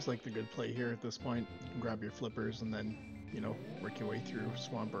 it seems like the good play here at this point. You can grab your flippers and then, you know, work your way through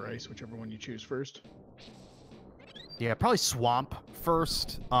Swamp or Ice, whichever one you choose first. Yeah, probably Swamp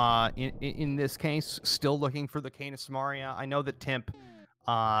first in this case. Still looking for the Canis Samaria. I know that Timp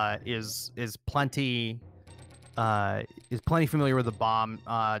is plenty familiar with the bomb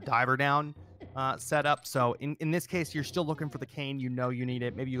diver down setup. So in this case, you're still looking for the cane. You know you need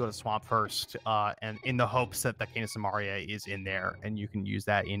it. Maybe you go to Swamp first, and in the hopes that the Canis Samaria is in there, and you can use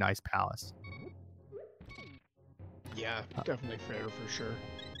that in Ice Palace. Yeah, definitely fair for sure.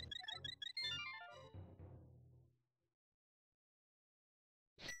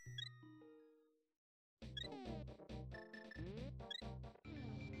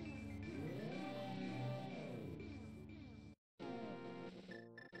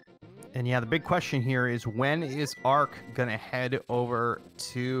 And yeah, the big question here is, when is Arc gonna head over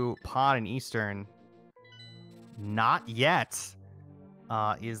to Pod and Eastern? Not yet,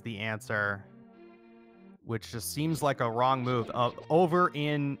 is the answer, which just seems like a wrong move. Over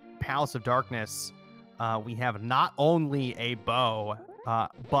in Palace of Darkness, we have not only a bow,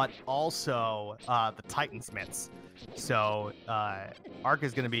 but also the Titansmiths. So Arc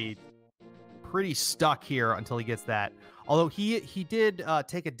is gonna be pretty stuck here until he gets that. Although he did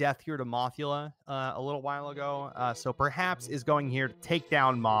take a death here to Mothula a little while ago, so perhaps is going here to take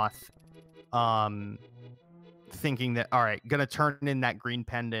down Moth, thinking that, all right, gonna turn in that green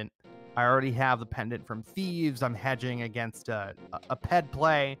pendant. I already have the pendant from Thieves. I'm hedging against a ped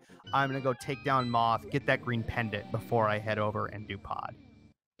play. I'm gonna go take down Moth, get that green pendant before I head over and do Pod.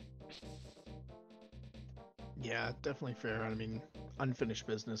 Yeah, definitely fair. I mean, unfinished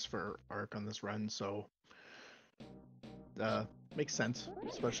business for Arc on this run, so makes sense,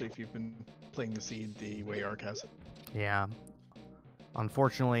 especially if you've been playing the seed the way Arc has. Yeah.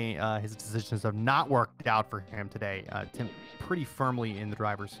 Unfortunately, his decisions have not worked out for him today. Tim pretty firmly in the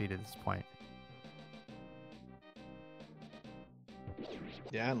driver's seat at this point.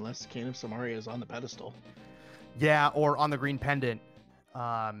 Yeah, unless Canis Samaria is on the pedestal. Yeah, or on the green pendant.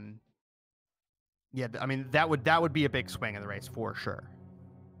 Yeah, I mean, that would be a big swing in the race for sure.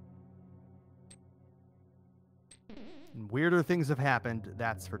 And weirder things have happened,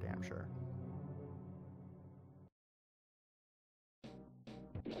 that's for damn sure.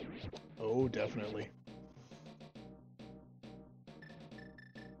 Oh, definitely.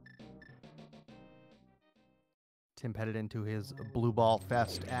 Tim headed into his blue ball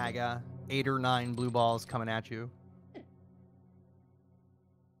fest aga. 8 or 9 blue balls coming at you.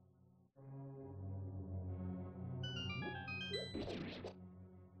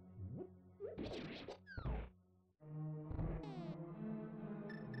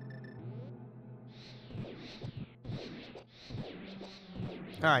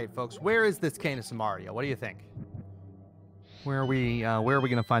 All right, folks, where is this Canis Mario? What do you think? Where are we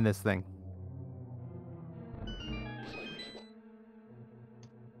going to find this thing?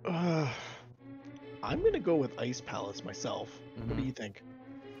 I'm going to go with Ice Palace myself. What do you think?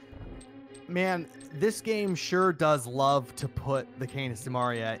 Man, this game sure does love to put the Canis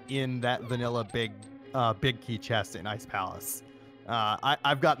Mario in that vanilla big key chest in Ice Palace.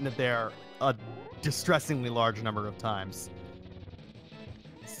 I've gotten it there a distressingly large number of times.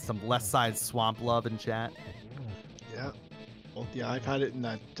 Some less sized swamp love in chat. Yeah. Well, yeah, I've had it in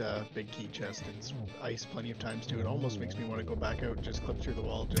that big key chest and ice plenty of times too. It almost makes me want to go back out and just clip through the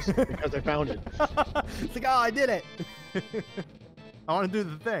wall just because I found it. It's like, oh, I did it. I want to do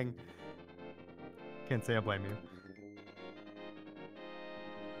the thing. Can't say I blame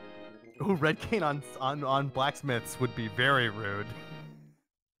you. Ooh, red cane on blacksmiths would be very rude.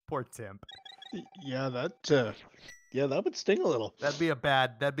 Poor Timp. Yeah, that would sting a little. That'd be a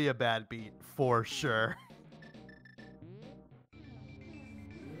bad beat for sure.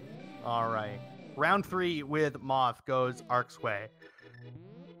 All right. Round 3 with Moth goes Ark's way.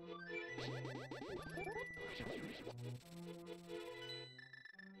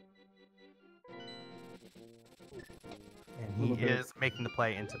 And he is making the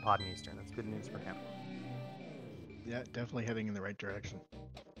play into Pod Eastern. That's good news for him. Yeah, definitely heading in the right direction.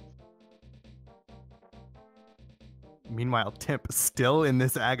 Meanwhile, Timp still in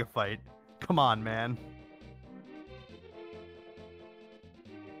this Aga fight. Come on, man.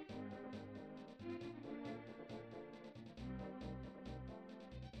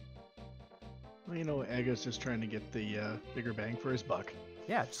 Well, you know, Aga's just trying to get the bigger bang for his buck.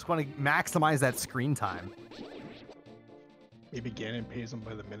 Yeah, just want to maximize that screen time. Maybe Ganon pays him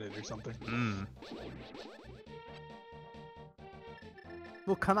by the minute or something.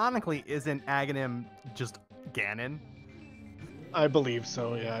 Well, canonically, isn't Aghanim just Ganon? I believe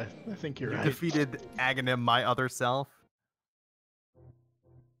so, yeah. I think you're right. Defeated Aghanim, my other self.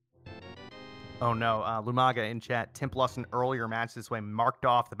 Oh no, Lumaga in chat. Timp lost an earlier match this way, marked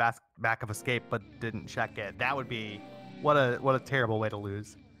off the back of escape, but didn't check it. That would be what a terrible way to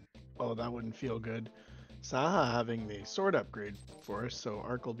lose. Oh, that wouldn't feel good. Saha having the sword upgrade for us, so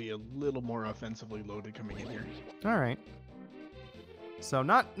Arc will be a little more offensively loaded coming in here. All right. So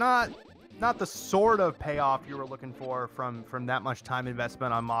not the sort of payoff you were looking for from that much time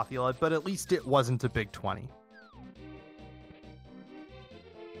investment on Mothula, but at least it wasn't a big 20.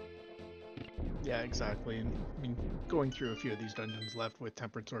 Yeah, exactly. And I mean, going through a few of these dungeons left with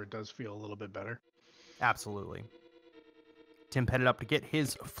Tempered Sword does feel a little bit better. Absolutely. Tim headed up to get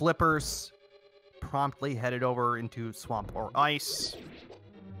his flippers, promptly headed over into Swamp or Ice.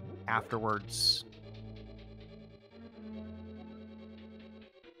 Afterwards,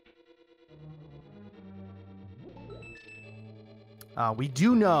 we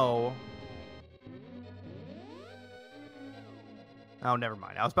do know. Oh, never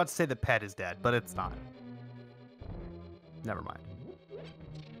mind. I was about to say the pet is dead, but it's not. Never mind.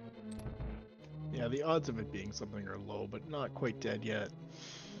 Yeah, the odds of it being something are low, but not quite dead yet.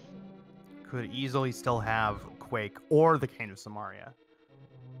 Could easily still have Quake or the Cane of Samaria.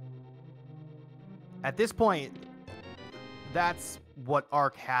 At this point, that's what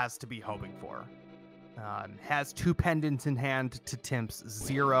Arc has to be hoping for. Has 2 pendants in hand to Timp's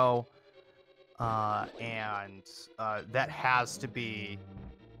 0. And that has to be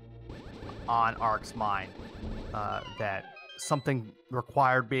on Arc's mind. That something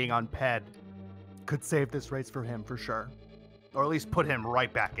required being on Ped could save this race for him for sure. Or at least put him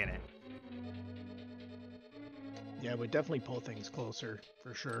right back in it. Yeah, it would definitely pull things closer,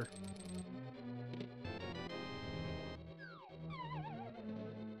 for sure.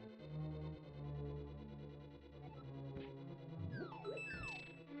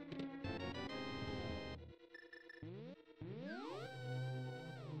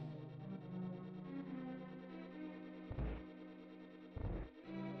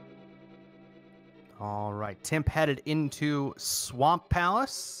 All right, Timp headed into Swamp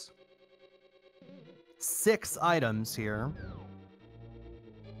Palace. 6 items here.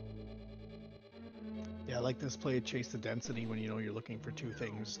 Yeah, I like this play, chase the density when you know you're looking for 2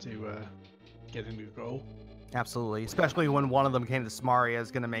 things to get into go. Absolutely, especially when one of them came to Samaria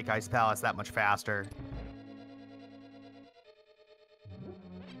is going to make Ice Palace that much faster.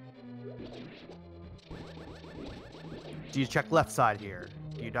 Do you check left side here?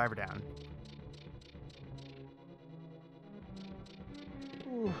 Do you diver down?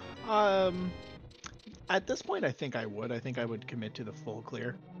 Ooh, at this point, I think I would. I think I would commit to the full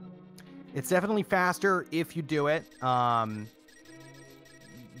clear. It's definitely faster if you do it. You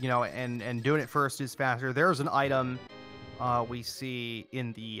know, and doing it first is faster. There's an item we see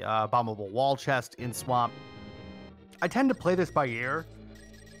in the abominable wall chest in Swamp. I tend to play this by ear.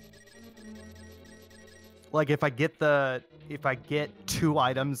 Like if I get 2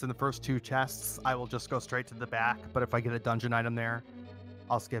 items in the first 2 chests, I will just go straight to the back. But if I get a dungeon item there,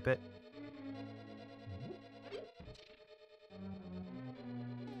 I'll skip it.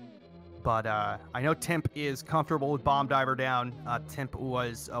 But I know Timp is comfortable with Bomb Diver down. Timp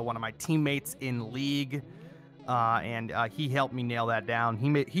was one of my teammates in League, and he helped me nail that down.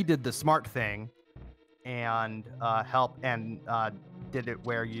 He did the smart thing, and did it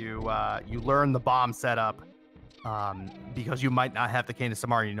where you learn the bomb setup, because you might not have the Cane of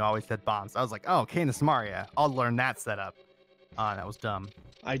Samaria. You know, always said bombs. I was like, oh, Cane of Samaria, I'll learn that setup. That was dumb.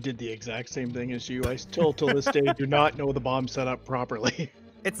 I did the exact same thing as you. I still, till this day, do not know the bomb setup properly.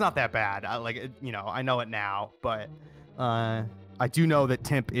 It's not that bad. You know, I know it now, but I do know that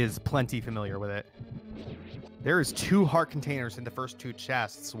Timp is plenty familiar with it. There is 2 heart containers in the first 2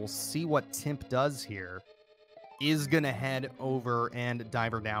 chests. We'll see what Timp does here. Is going to head over and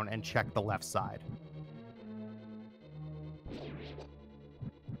diver down and check the left side.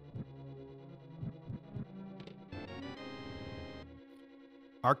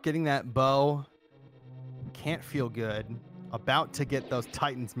 Arc getting that bow. Can't feel good. About to get those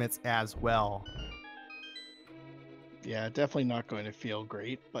Titan's mitts as well. Yeah, definitely not going to feel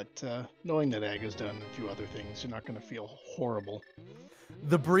great, but knowing that Ag has done a few other things, you're not going to feel horrible.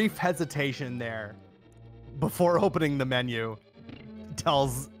 The brief hesitation there before opening the menu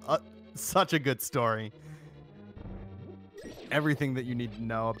tells such a good story. Everything that you need to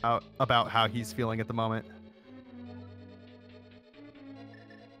know about how he's feeling at the moment.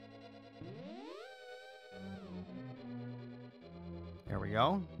 There we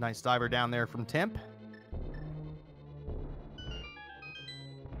go. Nice diver down there from Timp.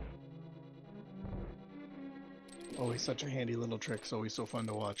 Always such a handy little trick. It's always so fun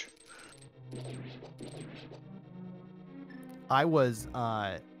to watch. I was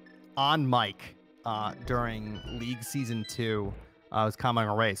on mic during League Season 2. I was commenting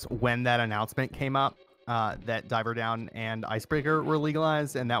on a race when that announcement came up that Diver Down and Icebreaker were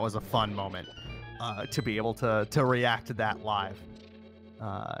legalized, and that was a fun moment to be able to react to that live.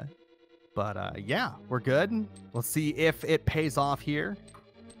 But yeah, we're good. Let's see if it pays off here.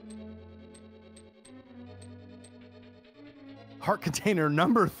 Heart container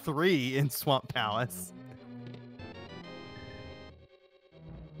number 3 in Swamp Palace.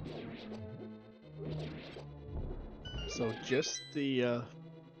 So just the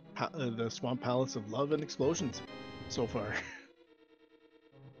Swamp Palace of love and explosions so far.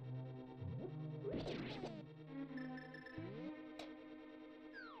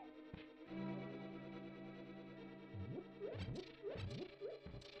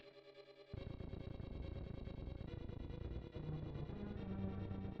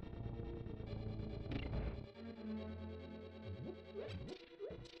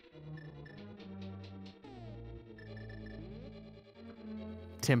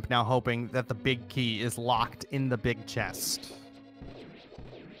 Timp now hoping that the big key is locked in the big chest.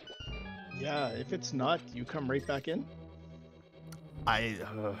 Yeah, if it's not, you come right back in.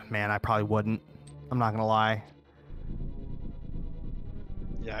 Man, I probably wouldn't. I'm not gonna lie.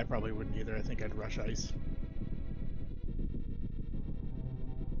 Yeah, I probably wouldn't either. I think I'd rush ice.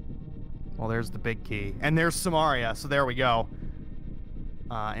 Well, there's the big key. And there's Samaria, so there we go.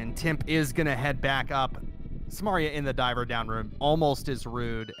 And Timp is gonna head back up. Samaria in the diver down room, almost as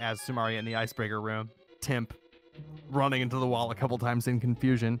rude as Samaria in the icebreaker room. Timp running into the wall a couple times in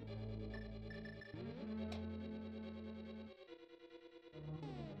confusion.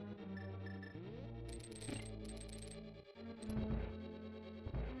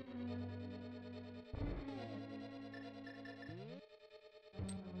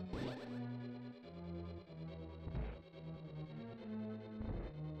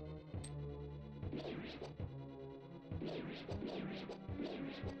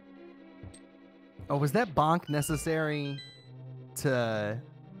 Oh, was that bonk necessary to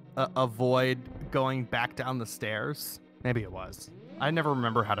avoid going back down the stairs. Maybe it was. I never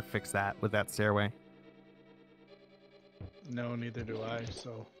remember how to fix that with that stairway. No, neither do I,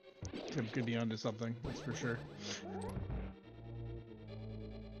 so Tim could be onto something, that's for sure.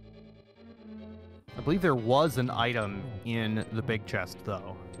 I believe there was an item in the big chest,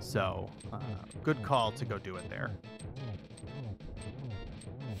 though, so good call to go do it there.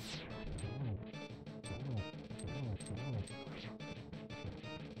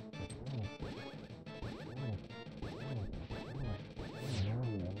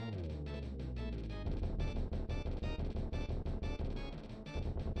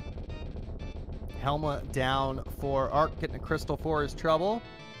 Helmet down for Arc, getting a crystal for his trouble.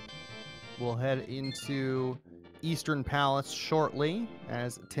 We'll head into Eastern Palace shortly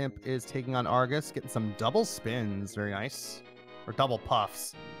as Timp is taking on Argus, getting some double spins. Very nice. Or double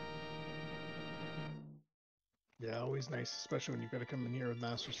puffs. Yeah, always nice, especially when you've got to come in here with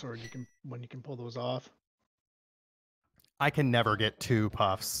Master Sword. When you can pull those off. I can never get 2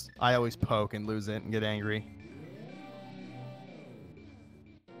 puffs. I always poke and lose it and get angry.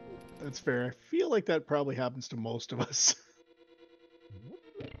 That's fair. I feel like that probably happens to most of us.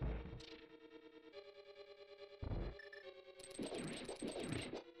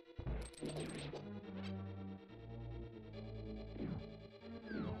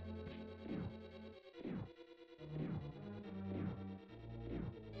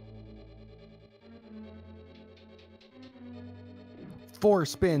 Four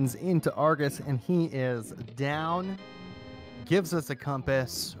spins into Argus, and he is down. Gives us a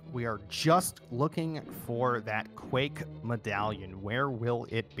compass. We are just looking for that Quake medallion. Where will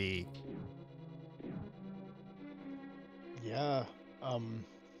it be? Yeah,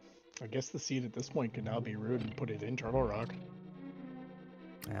 I guess the seed at this point could now be rude and put it in Turtle Rock.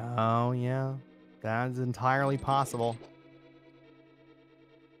 Oh, yeah. That is entirely possible.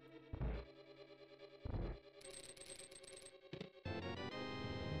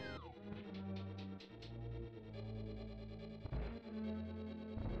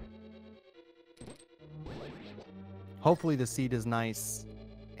 Hopefully the seed is nice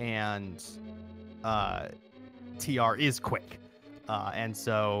and TR is quick. And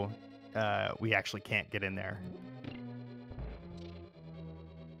so we actually can't get in there.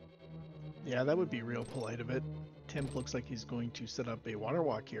 Yeah, that would be real polite of it. Timp looks like he's going to set up a water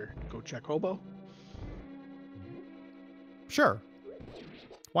walk here. Go check Hobo. Sure.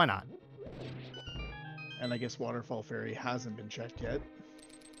 Why not? And I guess Waterfall Ferry hasn't been checked yet.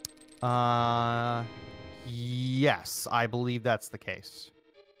 Yes, I believe that's the case.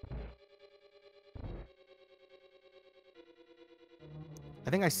 I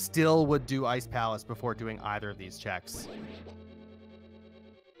think I still would do Ice Palace before doing either of these checks.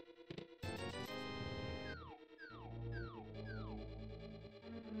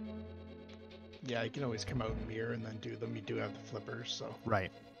 Yeah, you can always come out and mirror and then do them. You do have the flippers, so.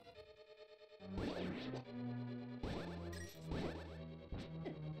 Right.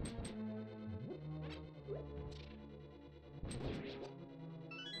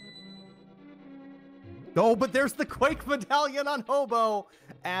 Oh, but there's the Quake medallion on Hobo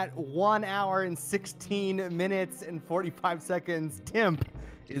at 1 hour and 16 minutes and 45 seconds. Timp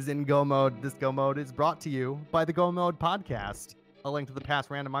is in Go Mode. This Go Mode is brought to you by the Go Mode podcast. A link to the Past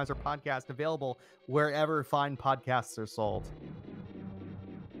Randomizer podcast available wherever fine podcasts are sold.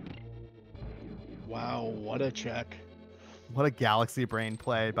 Wow, what a check. What a galaxy brain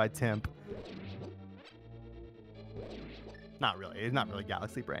play by Timp. Not really. It's not really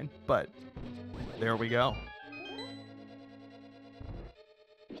galaxy brain, but there we go.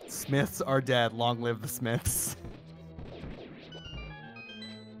 Smiths are dead. Long live the Smiths.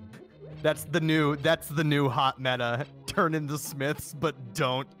 That's the new hot meta. Turn into Smiths, but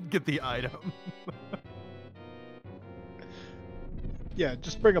don't get the item. Yeah,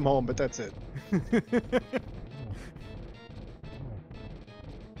 just bring them home, but that's it.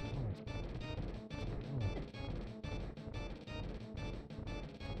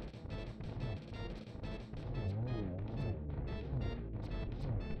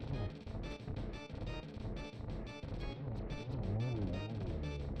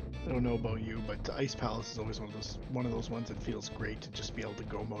 I don't know about you, but Ice Palace is always one of those ones that feels great to just be able to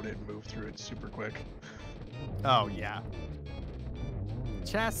go mode it and move through it super quick. Oh yeah.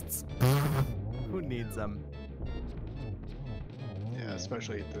 Chests. Who needs them? Yeah,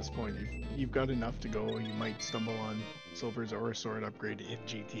 especially at this point, you've got enough to go. You might stumble on Silver's or Sword upgrade if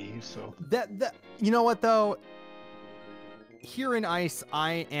GT. So that you know what though? Here in Ice,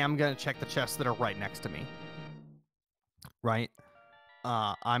 I am gonna check the chests that are right next to me. Right.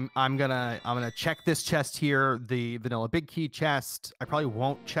 I'm gonna check this chest here, the vanilla big key chest. I probably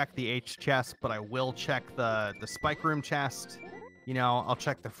won't check the H chest, but I will check the spike room chest. You know, I'll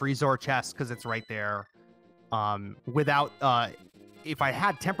check the Freezor chest because it's right there. Without if I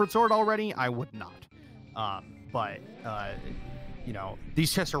had Tempered Sword already, I would not. But you know,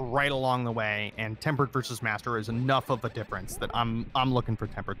 these chests are right along the way, and Tempered versus Master is enough of a difference that I'm looking for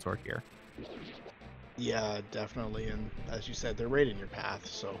Tempered Sword here. Yeah, definitely. And as you said, they're right in your path,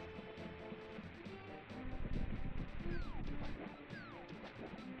 so.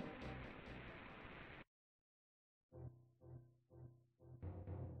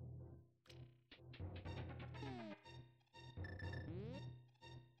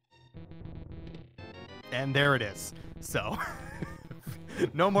 And there it is. So,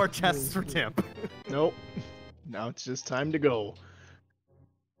 no more chests for Timp. Nope. Now it's just time to go.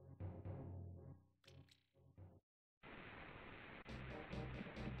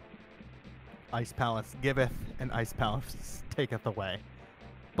 Ice Palace giveth, and Ice Palace taketh away.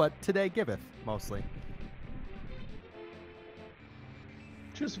 But today giveth, mostly.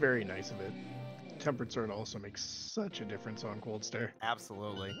 Just very nice of it. Tempered Sword also makes such a difference on Cold Stare.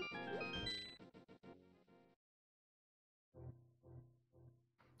 Absolutely.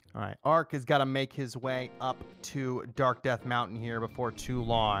 All right, Arc has got to make his way up to Dark Death Mountain here before too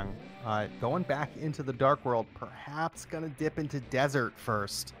long. Going back into the Dark World, perhaps going to dip into Desert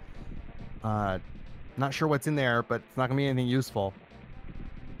first. Not sure what's in there, but it's not going to be anything useful.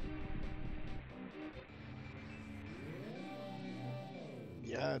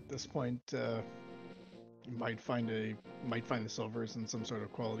 Yeah, at this point, you might find the silvers and some sort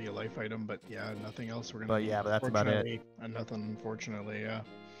of quality of life item, but yeah, nothing else. We're gonna. But yeah, but that's about it. Nothing, unfortunately. Yeah.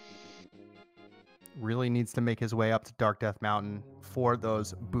 Really needs to make his way up to Dark Death Mountain for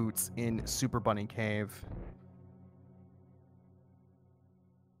those boots in Super Bunny Cave.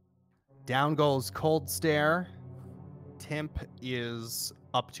 Down goes Cold Stare. Timp is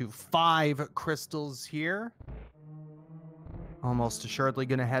up to 5 crystals here. Almost assuredly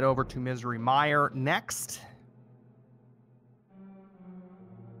going to head over to Misery Mire next.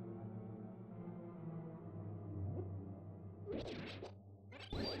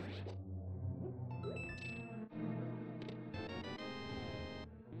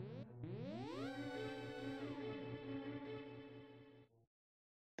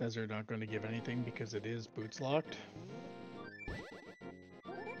 Desert not going to give anything because it is boots locked.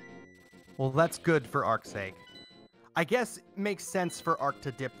 Well, that's good for Arc's sake. I guess it makes sense for Arc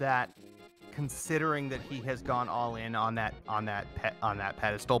to dip that, considering that he has gone all in on that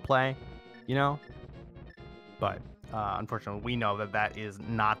pedestal play, you know. But unfortunately, we know that that is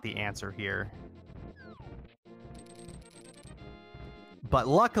not the answer here. But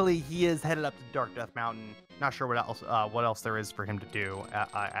luckily, he is headed up to Dark Death Mountain. Not sure what else there is for him to do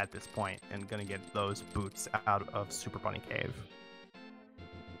at this point, and gonna get those boots out of Super Bunny Cave.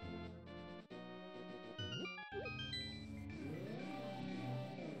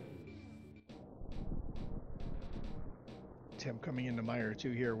 Timp coming into Mire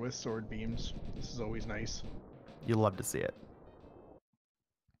too here with sword beams. This is always nice. You love to see it.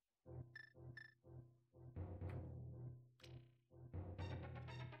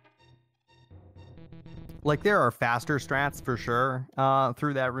 Like, there are faster strats for sure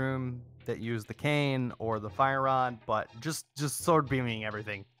through that room that use the cane or the fire rod, but just sword beaming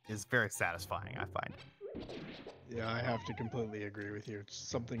everything is very satisfying, I find. Yeah, I have to completely agree with you. It's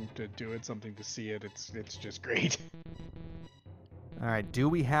something to do it, something to see it. It's just great. All right, do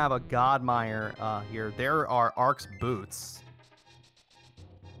we have a Godmire here? There are Arc's boots.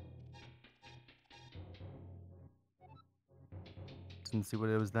 Didn't see what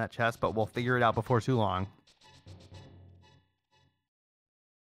it was in that chest, but we'll figure it out before too long.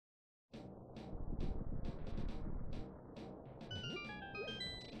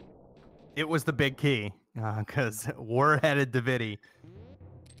 It was the big key, because we're headed to Vidi.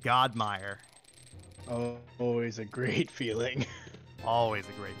 Godmire. Oh, always a great feeling. Always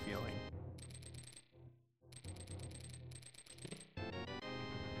a great feeling.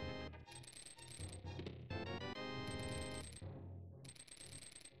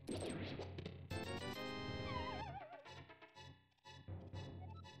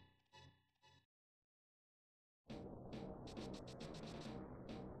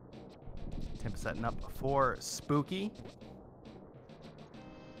 Timp setting up for Spooky.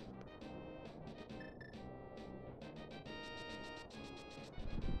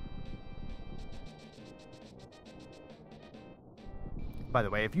 By the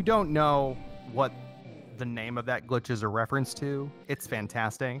way, if you don't know what the name of that glitch is a reference to, it's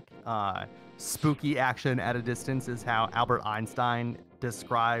fantastic. Spooky action at a distance is how Albert Einstein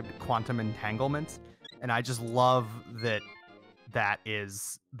described quantum entanglement, and I just love that that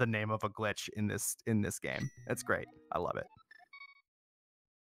is the name of a glitch in this game. It's great. I love it.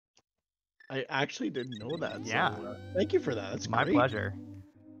 I actually didn't know that. Yeah. So thank you for that. That's My great. pleasure.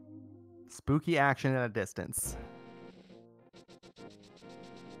 Spooky action at a distance.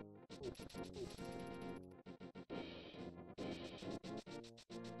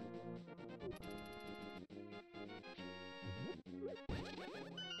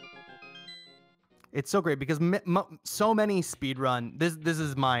 It's so great because so many speedrun. This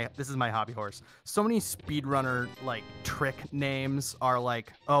is my hobby horse. So many speedrunner like trick names are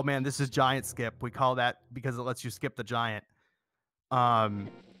like, oh man, this is giant skip. We call that because it lets you skip the giant. And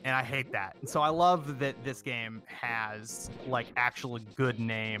I hate that. And so I love that this game has like actually good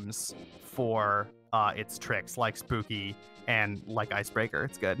names for its tricks, like Spooky and like Icebreaker.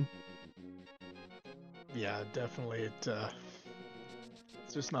 It's good. Yeah, definitely. It's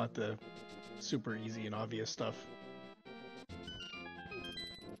just not the super easy and obvious stuff.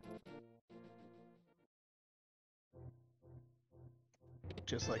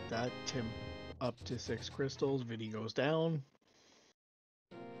 Just like that, Tim up to 6 crystals, Vinny goes down.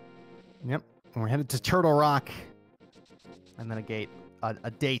 Yep. And we're headed to Turtle Rock. And then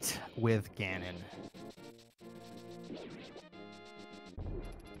a date with Ganon.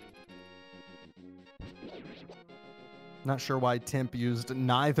 Not sure why Timp used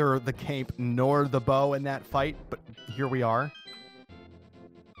neither the cape nor the bow in that fight, but here we are.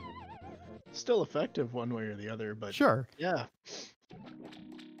 Still effective one way or the other, but sure. Yeah.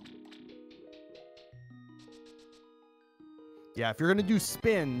 Yeah, if you're gonna do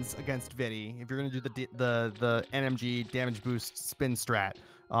spins against Vinny, if you're gonna do the NMG damage boost spin strat,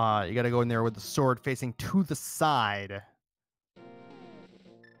 you gotta go in there with the sword facing to the side.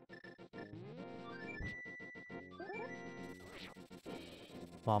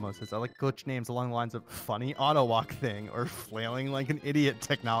 Almost says, I like glitch names along the lines of funny auto walk thing or flailing like an idiot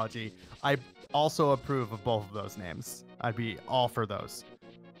technology. I also approve of both of those names. I'd be all for those.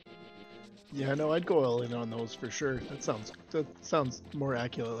 Yeah, no, I'd go all in on those for sure. That sounds more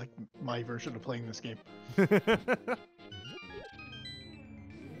accurate, like my version of playing this game.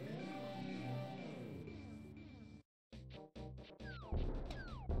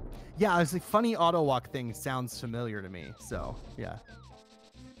 Yeah, I was like, funny auto walk thing sounds familiar to me. So yeah.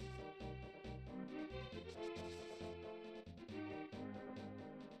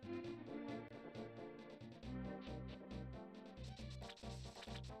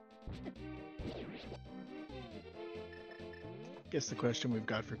 Guess the question we've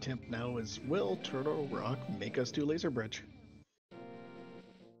got for Timp now is, will Turtle Rock make us do Laser Bridge?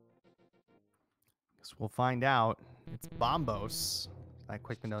 Guess we'll find out. It's Bombos. That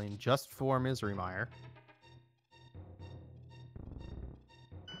quick medallion just for Misery Mire.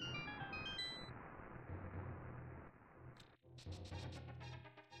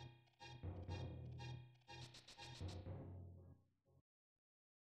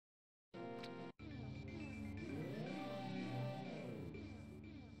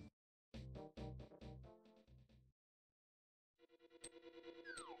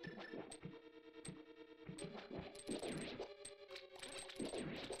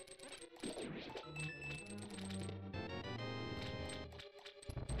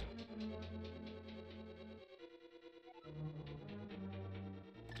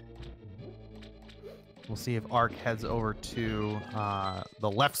 We'll see if Arc heads over to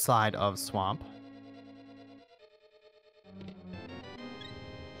the left side of Swamp.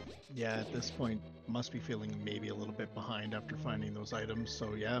 Yeah, at this point, must be feeling maybe a little bit behind after finding those items.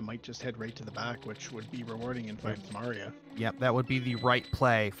 So yeah, might just head right to the back, which would be rewarding and find some Aria. Yep, that would be the right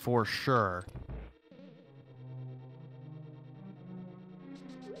play for sure.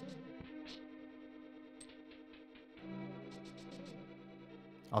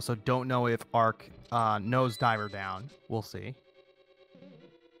 Also, don't know if Arc knows Diver down. We'll see.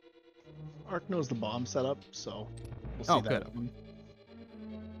 Arc knows the bomb setup, so we'll see that. Good.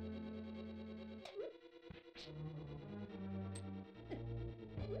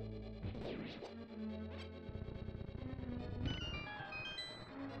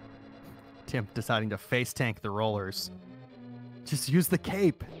 Tim deciding to face tank the rollers. Just use the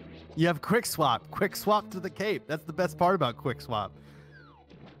cape. You have quick swap. Quick swap to the cape. That's the best part about quick swap.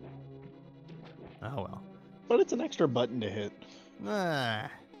 Oh well. But it's an extra button to hit.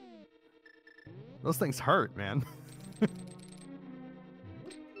 Those things hurt, man.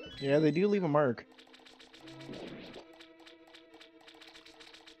 Yeah, they do leave a mark.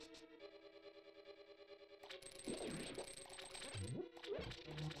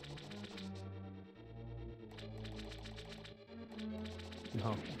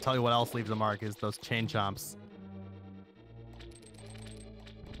 Tell you what else leaves a mark is those chain chomps.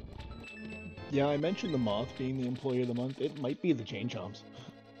 Yeah, I mentioned the moth being the employee of the month. It might be the chain chomps.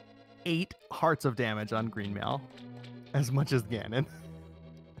 8 hearts of damage on Greenmail, as much as Ganon.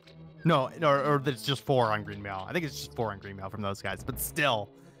 No, or it's just 4 on Greenmail. I think it's just 4 on Greenmail from those guys, but still.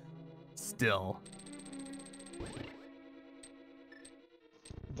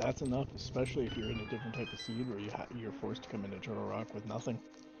 That's enough, especially if you're in a different type of seed where you're forced to come into Turtle Rock with nothing.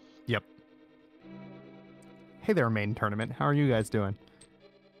 Yep. Hey there, main tournament. How are you guys doing?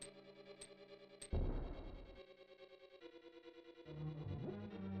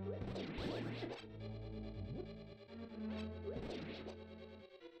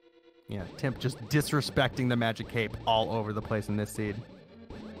 Yeah, Timp just disrespecting the magic cape all over the place in this seed.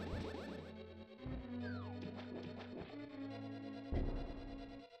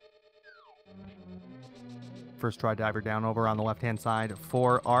 First try diver down over on the left-hand side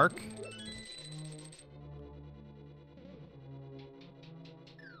for Arc.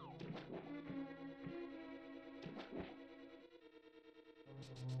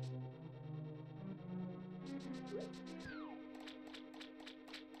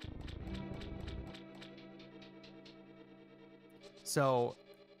 So,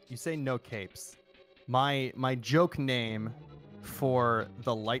 you say no capes. My joke name for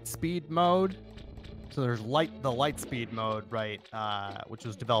the light speed mode. So there's the light speed mode, right? Which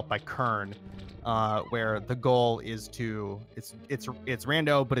was developed by Kern, where the goal is to it's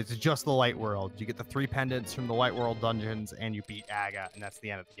rando, but it's just the light world. You get the 3 pendants from the light world dungeons, and you beat Aga, and that's the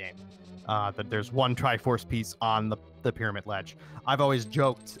end of the game. That there's 1 Triforce piece on the pyramid ledge. I've always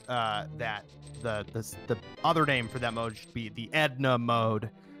joked that the other name for that mode should be the Edna mode,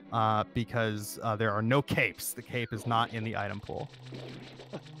 because there are no capes. The cape is not in the item pool.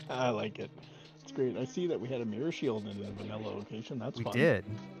 I like it. It's great. I see that we had a mirror shield in the vanilla location. That's fun. We did.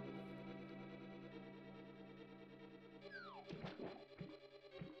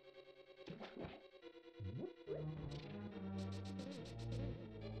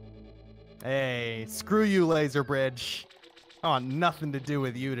 Hey, screw you, Laser Bridge. I want nothing to do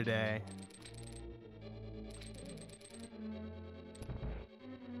with you today.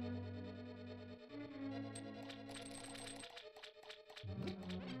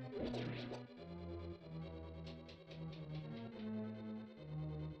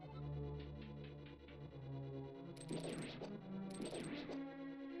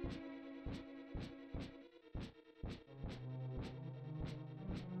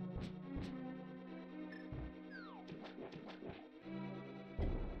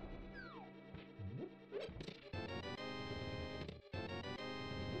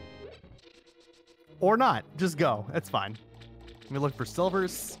 Or not. Just go. It's fine. Let me look for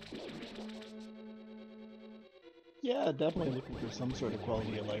silvers. Yeah, definitely looking for some sort of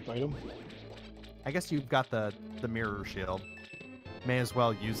quality of life item. I guess you've got the mirror shield. May as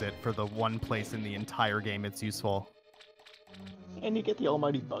well use it for the 1 place in the entire game it's useful. And you get the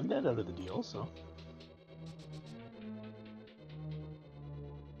almighty bug net out of the deal, so...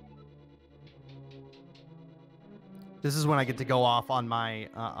 This is when I get to go off on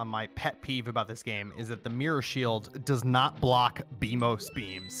my pet peeve about this game, is that the mirror shield does not block BMOS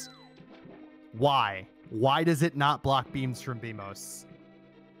beams. Why? Why does it not block beams from BMOS?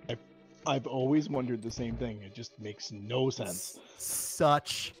 I've always wondered the same thing. It just makes no sense.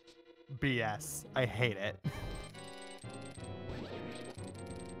 Such BS. I hate it.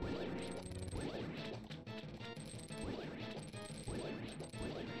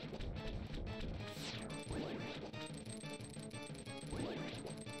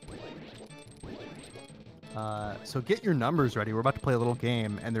 So get your numbers ready. We're about to play a little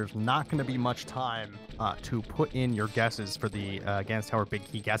game, and there's not going to be much time to put in your guesses for the Gans Tower Big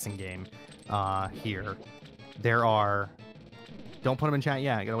Key guessing game here. There are... Don't put them in chat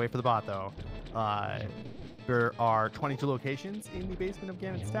yet. I gotta wait for the bot, though. There are 22 locations in the basement of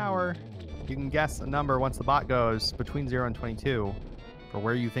Ganon's Tower. You can guess a number once the bot goes between 0 and 22 for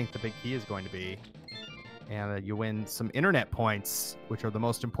where you think the big key is going to be. And you win some internet points, which are the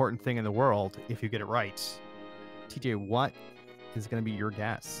most important thing in the world if you get it right. TJ, what is going to be your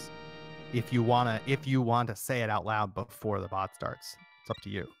guess? If you want to say it out loud before the bot starts, it's up to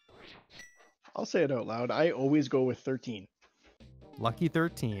you. I'll say it out loud. I always go with 13. Lucky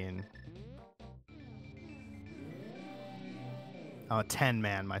 13. I'm a 10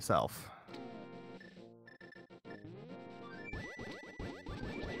 man myself.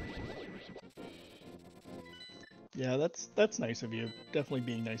 Yeah, that's nice of you. Definitely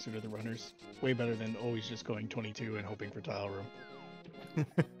being nicer to the runners. Way better than always just going 22 and hoping for tile room.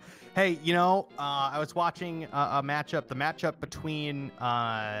 Hey, you know, I was watching a matchup, the matchup between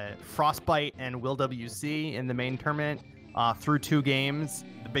Frostbite and Will WC in the main tournament. Through 2 games,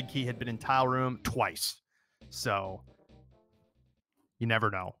 the Big Key had been in Tile Room twice. So, you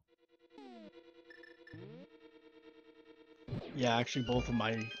never know. Yeah, actually, both of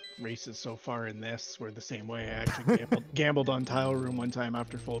my races so far in this were the same way. I actually gambled on Tile Room one time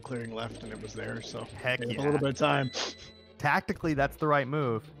after full clearing left, and it was there, so Heck we have yeah. a little bit of time. Tactically, that's the right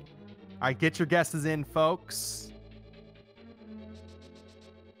move. All right, get your guesses in, folks.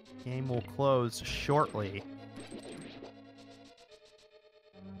 Game will close shortly.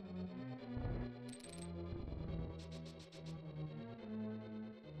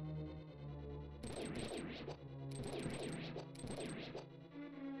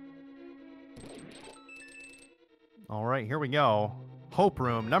 All right, here we go. Hope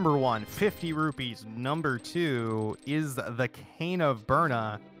Room, number 1, 50 rupees. Number 2 is the Cane of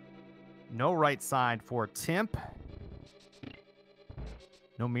Berna. No right side for Timp.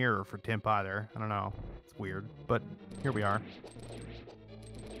 No mirror for Timp either. I don't know. It's weird, but here we are.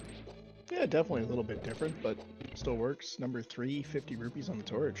 Yeah, definitely a little bit different, but still works. Number 3, 50 rupees on the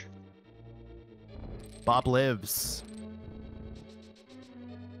torch. Bob lives.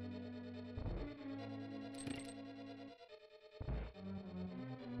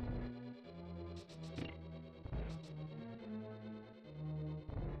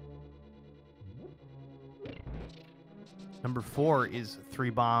 Number 4 is 3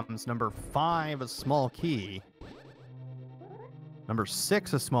 bombs. Number 5, a small key. Number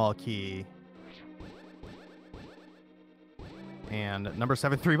 6, a small key. And number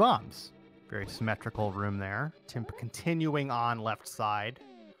 7, 3 bombs. Very symmetrical room there. Timp continuing on left side.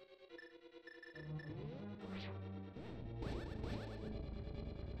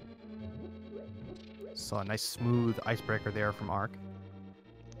 So a nice smooth icebreaker there from Arc.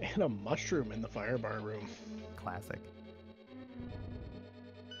 And a mushroom in the firebar room. Classic.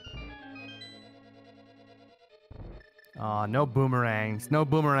 No boomerangs. No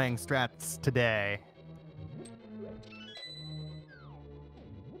boomerang strats today.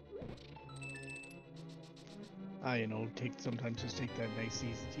 You know, sometimes just take that nice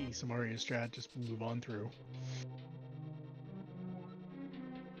easy Samaria strat, just move on through.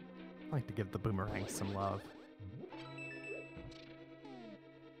 I like to give the boomerangs some love.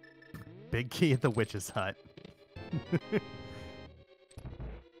 Big key at the witch's hut.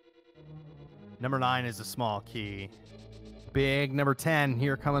 Number 9 is a small key. Big number 10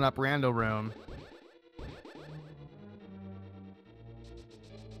 here coming up rando room.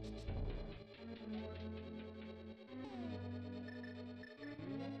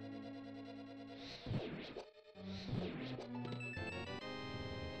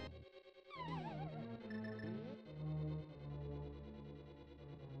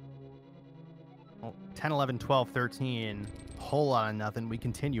 Well, 10, 11, 12, 13. Whole lot of nothing. We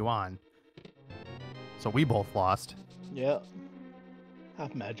continue on. So we both lost. Yeah.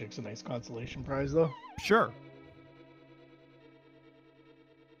 Half Magic's a nice consolation prize, though. Sure.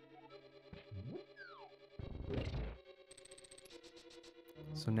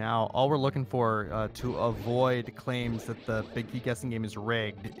 So now all we're looking for to avoid claims that the Big Key guessing game is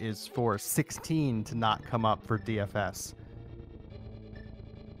rigged is for 16 to not come up for DFS.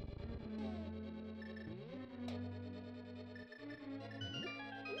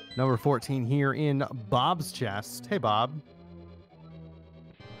 Number 14 here in Bob's chest. Hey, Bob.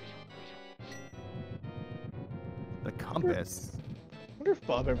 The compass. I wonder if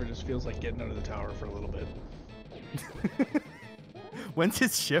Bob ever just feels like getting out of the tower for a little bit. When's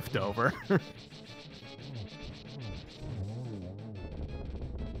his shift over?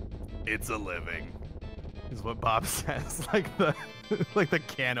 It's a living, is what Bob says. Like the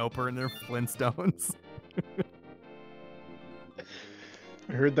can opener in their Flintstones.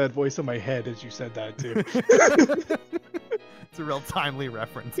 I heard that voice in my head as you said that too. It's a real timely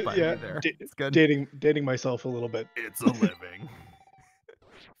reference by yeah, me there. It's good. Dating myself a little bit. It's a living.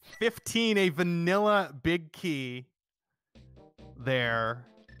 15, a vanilla Big Key there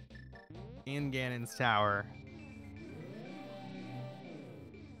in Ganon's tower.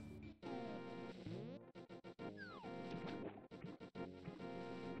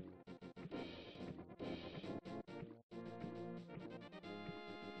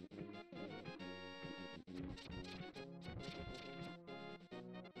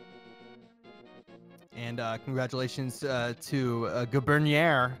 And congratulations to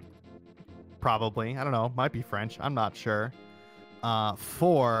Gubernier, probably. I don't know. Might be French. I'm not sure.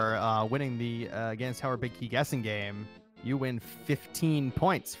 For winning the Ganon's Tower Big Key guessing game. You win 15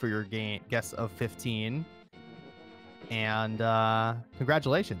 points for your guess of 15. And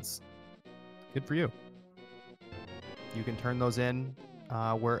congratulations. Good for you. You can turn those in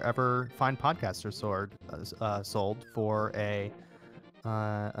wherever fine podcasts are sold for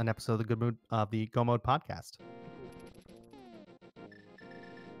an episode of the Good Mood the Go Mode podcast.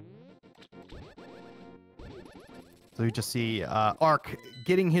 So you just see Arc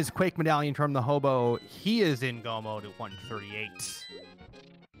getting his Quake medallion from the hobo. He is in Go Mode at 138.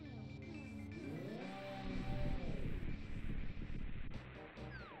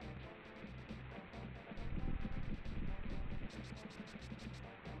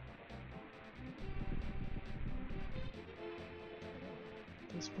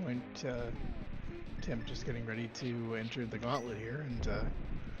 At this point, Tim just getting ready to enter the gauntlet here and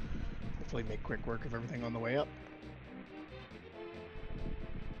hopefully make quick work of everything on the way up.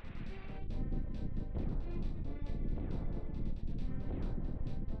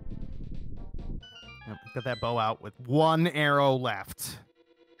 Yep, got that bow out with one arrow left.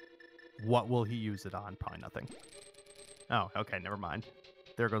 What will he use it on? Probably nothing. Oh, okay, never mind.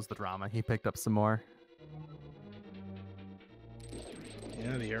 There goes the drama. He picked up some more.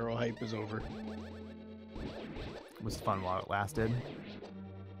 Yeah, the arrow hype is over. It was fun while it lasted.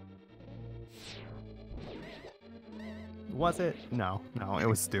 Was it? No, it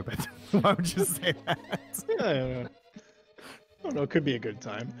was stupid. Why would you say that? I don't know, it could be a good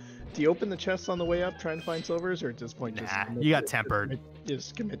time. Do you open the chests on the way up trying to find silvers, or at this point just you got tempered.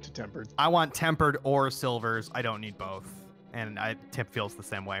 Just commit to tempered? I want tempered or silvers. I don't need both. And Tip feels the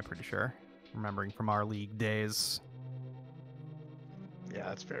same way, I'm pretty sure. Remembering from our league days. Yeah,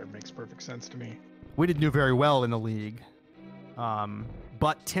 that's fair. It makes perfect sense to me. We didn't do very well in the league.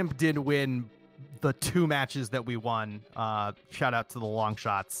 But Timp did win the 2 matches that we won. Shout out to the long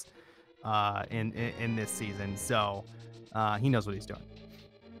shots in this season. So he knows what he's doing.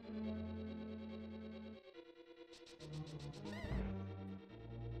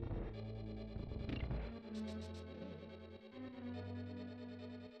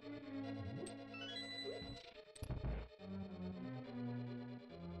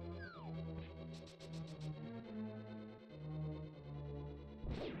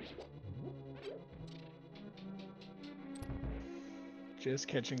 Just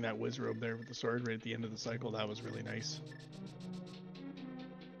catching that whiz robe there with the sword right at the end of the cycle, that was really nice.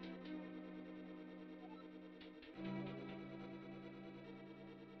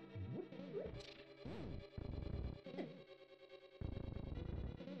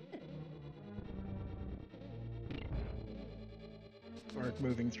 Arc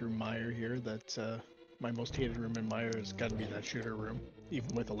moving through Mire here. That my most hated room in Mire has got to be that shooter room,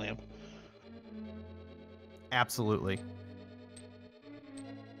 even with a lamp. Absolutely.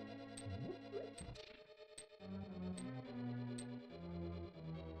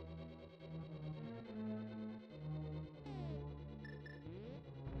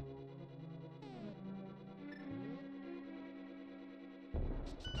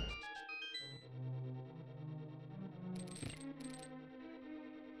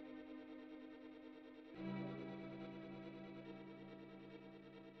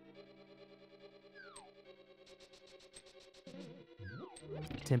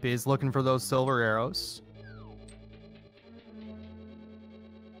 Timp is looking for those silver arrows.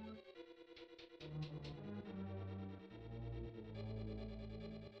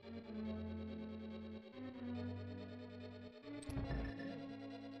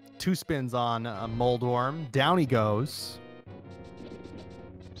 Two spins on Moldworm. Down he goes.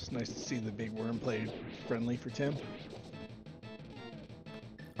 It's nice to see the big worm play friendly for Tim.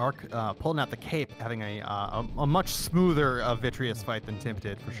 Arc pulling out the cape, having a much smoother Vitreous fight than Timp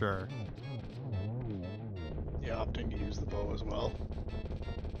did, for sure. Yeah, opting to use the bow as well.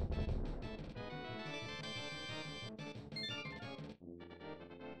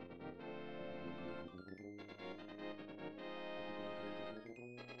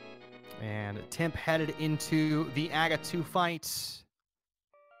 And Timp headed into the Aga 2 fight.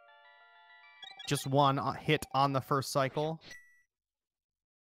 Just one hit on the first cycle.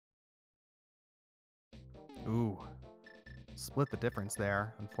 Ooh. Split the difference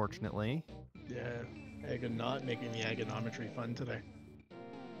there, unfortunately. Yeah, Aga not making the agonometry fun today.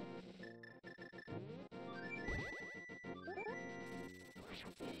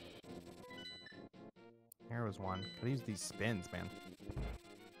 There was one. Could use these spins, man.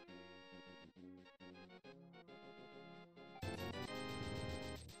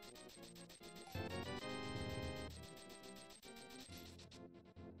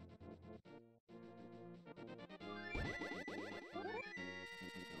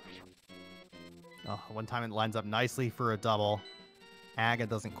 Oh, one time it lines up nicely for a double. Aga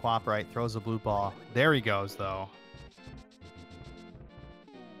doesn't cooperate, throws a blue ball. There he goes, though.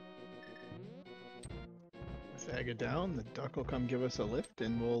 get down, the duck will come give us a lift,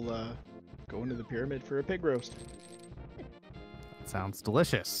 and we'll go into the pyramid for a pig roast. Sounds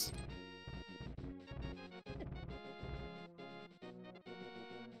delicious.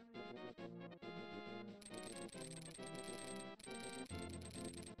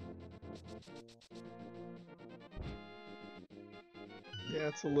 Yeah,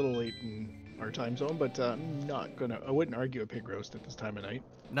 it's a little late in our time zone, but I'm not gonna. I wouldn't argue a pig roast at this time of night.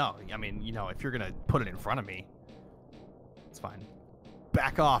 No, I mean, you know, if you're gonna put it in front of me, it's fine.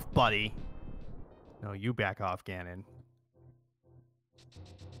 Back off, buddy. No, you back off, Ganon.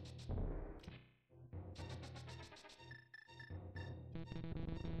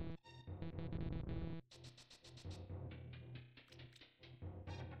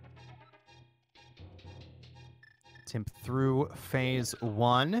 Timp through phase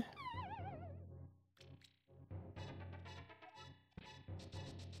 1.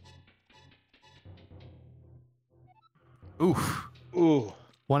 Oof. Ooh.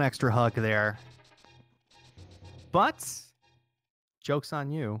 One extra hug there. But, joke's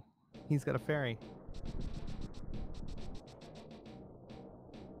on you. He's got a fairy.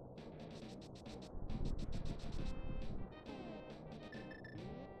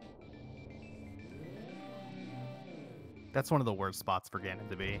 That's one of the worst spots for Ganon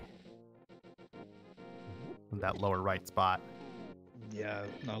to be. That lower right spot. Yeah,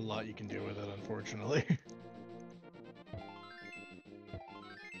 not a lot you can do with it, unfortunately.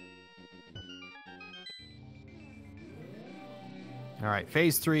 All right,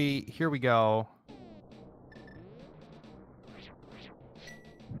 phase 3, here we go.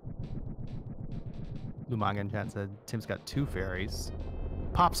 Lumaga in chat said Tim's got 2 fairies.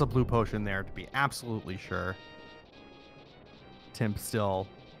 Pops a blue potion there to be absolutely sure. Tim still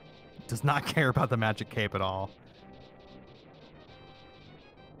does not care about the magic cape at all.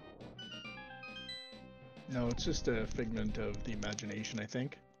 No, it's just a figment of the imagination, I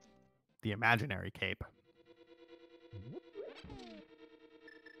think. The imaginary cape.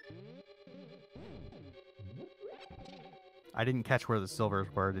 I didn't catch where the silvers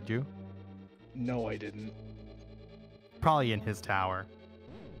were, did you? No, I didn't. Probably in his tower.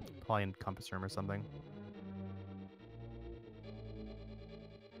 Probably in Compass Room or something.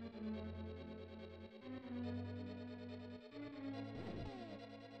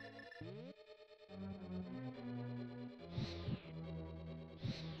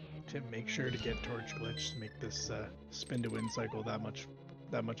 Tim, make sure to get Torch Glitch to make this spin to win cycle that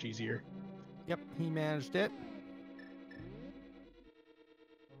much easier. Yep, he managed it.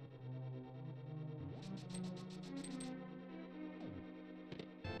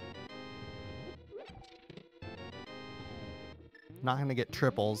 Not going to get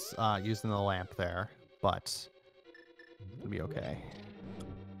triples using the lamp there, but it'll be okay.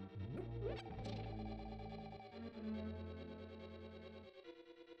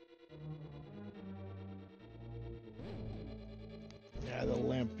 Yeah, the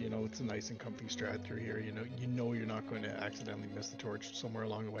lamp, you know, it's a nice and comfy strat through here. You know you're not going to accidentally miss the torch somewhere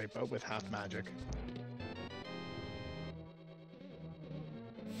along the way, but with half magic.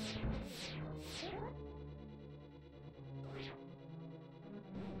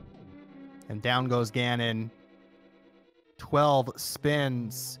 And down goes Ganon. 12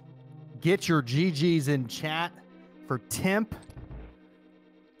 spins. Get your GGs in chat for Timp.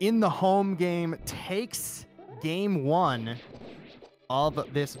 In the home game, takes game 1 of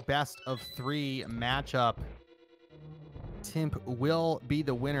this best of 3 matchup. Timp will be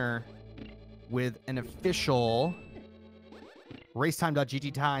the winner with an official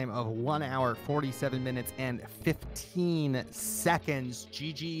racetime.gg time of 1 hour, 47 minutes, and 15 seconds.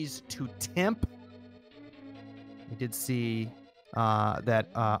 GG's to Timp. We did see that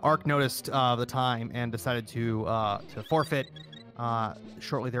Arc noticed the time and decided to forfeit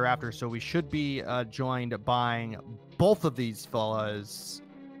shortly thereafter. So we should be joined by both of these fellas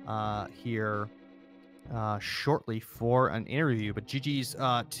here shortly for an interview. But GG's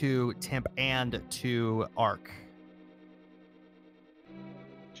to Timp and to Arc.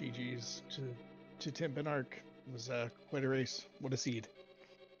 GG's to Timp and Arc. It was quite a race. What a seed.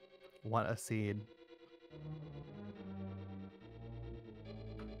 What a seed.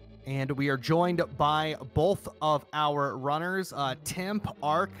 And we are joined by both of our runners, Timp,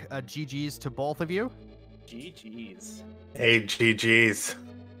 Arc. GG's to both of you. GG's. Hey, GG's.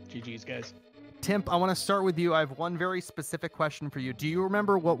 GG's, guys. Timp, I want to start with you. I have one very specific question for you. Do you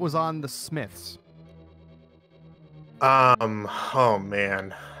remember what was on the Smiths? Oh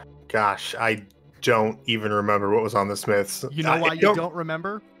man. Gosh, I don't even remember what was on the Smiths. You know why you don't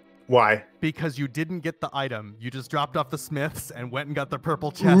remember? Why? Because you didn't get the item. You just dropped off the Smiths and went and got the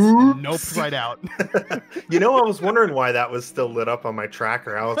purple chest and noped right out. You know, I was wondering why that was still lit up on my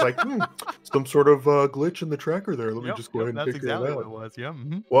tracker. I was like, some sort of glitch in the tracker there. Let me just go ahead and that's take care of exactly that. what it was. Yeah.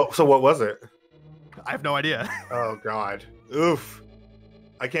 Mm-hmm. Well, so what was it? I have no idea. Oh, God. Oof.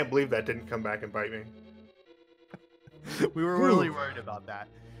 I can't believe that didn't come back and bite me. We were really worried about that.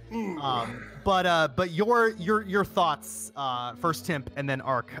 But your thoughts, first Timp and then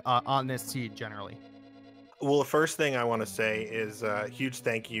Arc, on this seed generally. Well, the first thing I want to say is a huge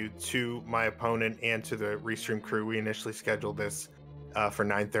thank you to my opponent and to the Restream crew. We initially scheduled this for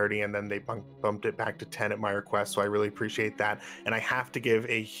 9:30, and then they bumped it back to 10 at my request, so I really appreciate that. And I have to give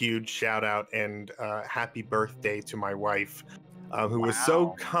a huge shout out and happy birthday to my wife, who was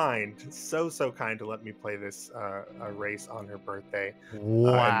so kind to let me play this race on her birthday.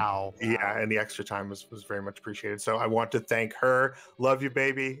 Wow. And the extra time was very much appreciated. So I want to thank her. Love you,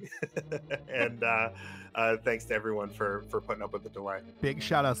 baby. And thanks to everyone for putting up with the delay. Big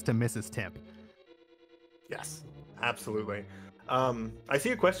shout outs to Mrs. Timp. Yes, absolutely. I see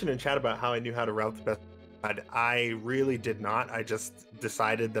a question in chat about how I knew how to route the best. I really did not. I just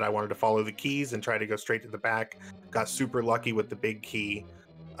decided that I wanted to follow the keys and try to go straight to the back. Got super lucky with the big key,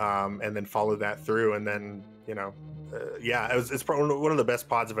 and then followed that through. And then, it's probably one of the best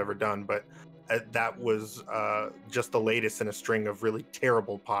pods I've ever done. But that was just the latest in a string of really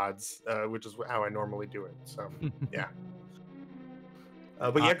terrible pods, which is how I normally do it. So, yeah.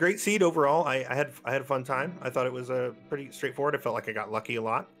 But yeah, great seed overall. I had a fun time. I thought it was pretty straightforward. I felt like I got lucky a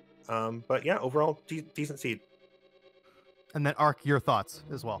lot. But yeah, overall decent seed. And then Arc, your thoughts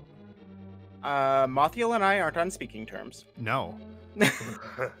as well. Mothiel and I aren't on speaking terms. No.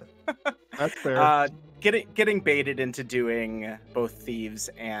 That's fair. Getting baited into doing both Thieves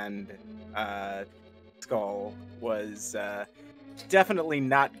and Skull was definitely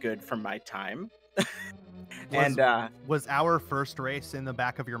not good for my time. Was our first race in the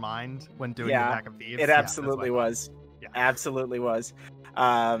back of your mind when doing the back of Thieves? It absolutely was. Yeah. Absolutely was.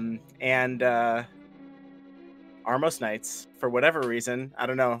 Armos Knights, for whatever reason, I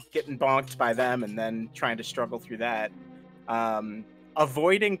don't know, getting bonked by them and then trying to struggle through that.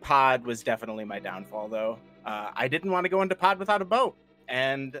 Avoiding pod was definitely my downfall, though. I didn't want to go into pod without a boat,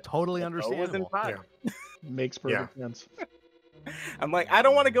 and totally the boat was in understandable. pod. Yeah. Makes perfect sense. I'm like, I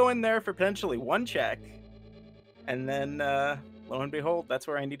don't want to go in there for potentially one check, and then lo and behold, that's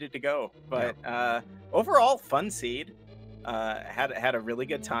where I needed to go. But overall, fun seed. Had a really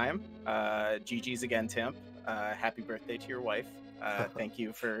good time. GG's again, Timp. Happy birthday to your wife. Thank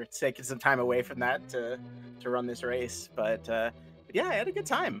you for taking some time away from that to run this race. But yeah, I had a good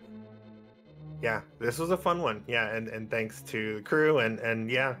time. Yeah, this was a fun one. Yeah, and thanks to the crew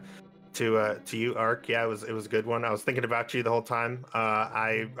and yeah, to you, Arc. Yeah, it was a good one. I was thinking about you the whole time.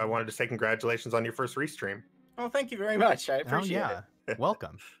 I wanted to say congratulations on your first restream. Oh, thank you very much. I appreciate it.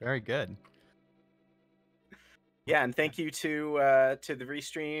 Welcome. Very good. Yeah, and thank you to the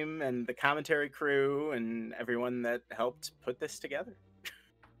Restream and the commentary crew and everyone that helped put this together.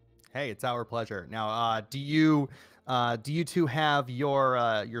 Hey, it's our pleasure. Now, do you two have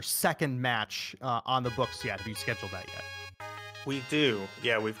your second match on the books yet? Have you scheduled that yet? We do.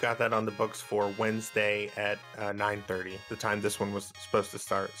 Yeah, we've got that on the books for Wednesday at 9:30, the time this one was supposed to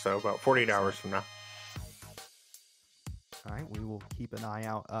start. So about 48 hours from now. All right, we will keep an eye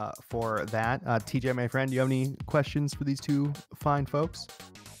out for that. TJ, my friend, do you have any questions for these two fine folks?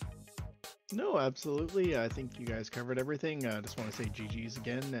 No, absolutely. I think you guys covered everything. I just want to say GG's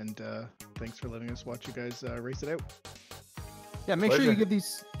again, and thanks for letting us watch you guys race it out. Yeah, make sure you give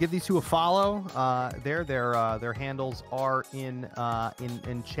these two a follow. Their handles are in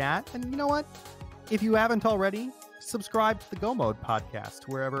chat, and you know what? If you haven't already, subscribe to the Go Mode podcast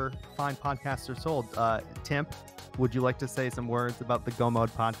wherever fine podcasts are sold. Timp, would you like to say some words about the Go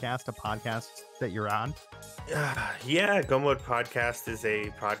Mode podcast, a podcast that you're on? Yeah, Go Mode podcast is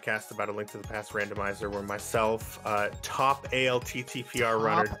a podcast about a Link to the Past randomizer where myself, top ALTTPR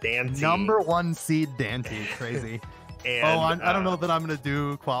runner Dante, number one seed Dante, crazy. And, I don't know that I'm gonna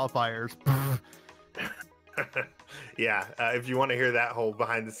do qualifiers. Yeah, if you want to hear that whole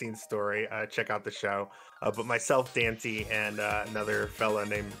behind the scenes story, check out the show. But myself, Dante, and another fella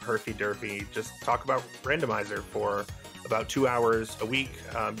named Herfy Durfy just talk about randomizer for about 2 hours a week.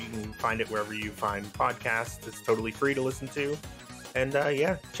 You can find it wherever you find podcasts. It's totally free to listen to. And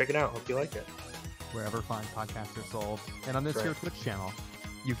yeah, check it out. Hope you like it. Wherever fine podcasts are sold. And on this here Twitch channel.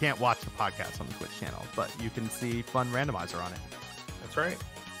 You can't watch the podcast on the Twitch channel, but you can see fun randomizer on it. That's right.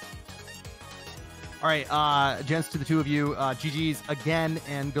 All right, gents, to the two of you, GG's again,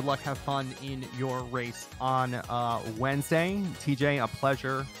 and good luck. Have fun in your race on Wednesday. TJ, a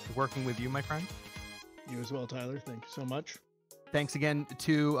pleasure working with you, my friend. You as well, Tyler. Thank you so much. Thanks again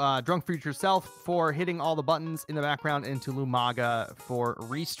to DrunkFutureSelf for hitting all the buttons in the background, and to Lumaga for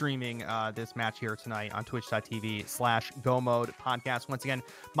restreaming this match here tonight on twitch.tv/GoMode podcast. Once again,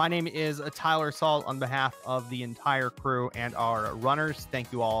 my name is Tylersalt on behalf of the entire crew and our runners.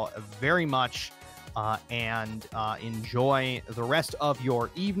 Thank you all very much, and enjoy the rest of your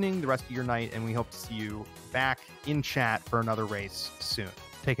evening, the rest of your night, and we hope to see you back in chat for another race soon.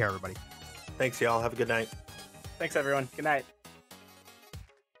 Take care, everybody. Thanks, y'all. Have a good night. Thanks, everyone. Good night.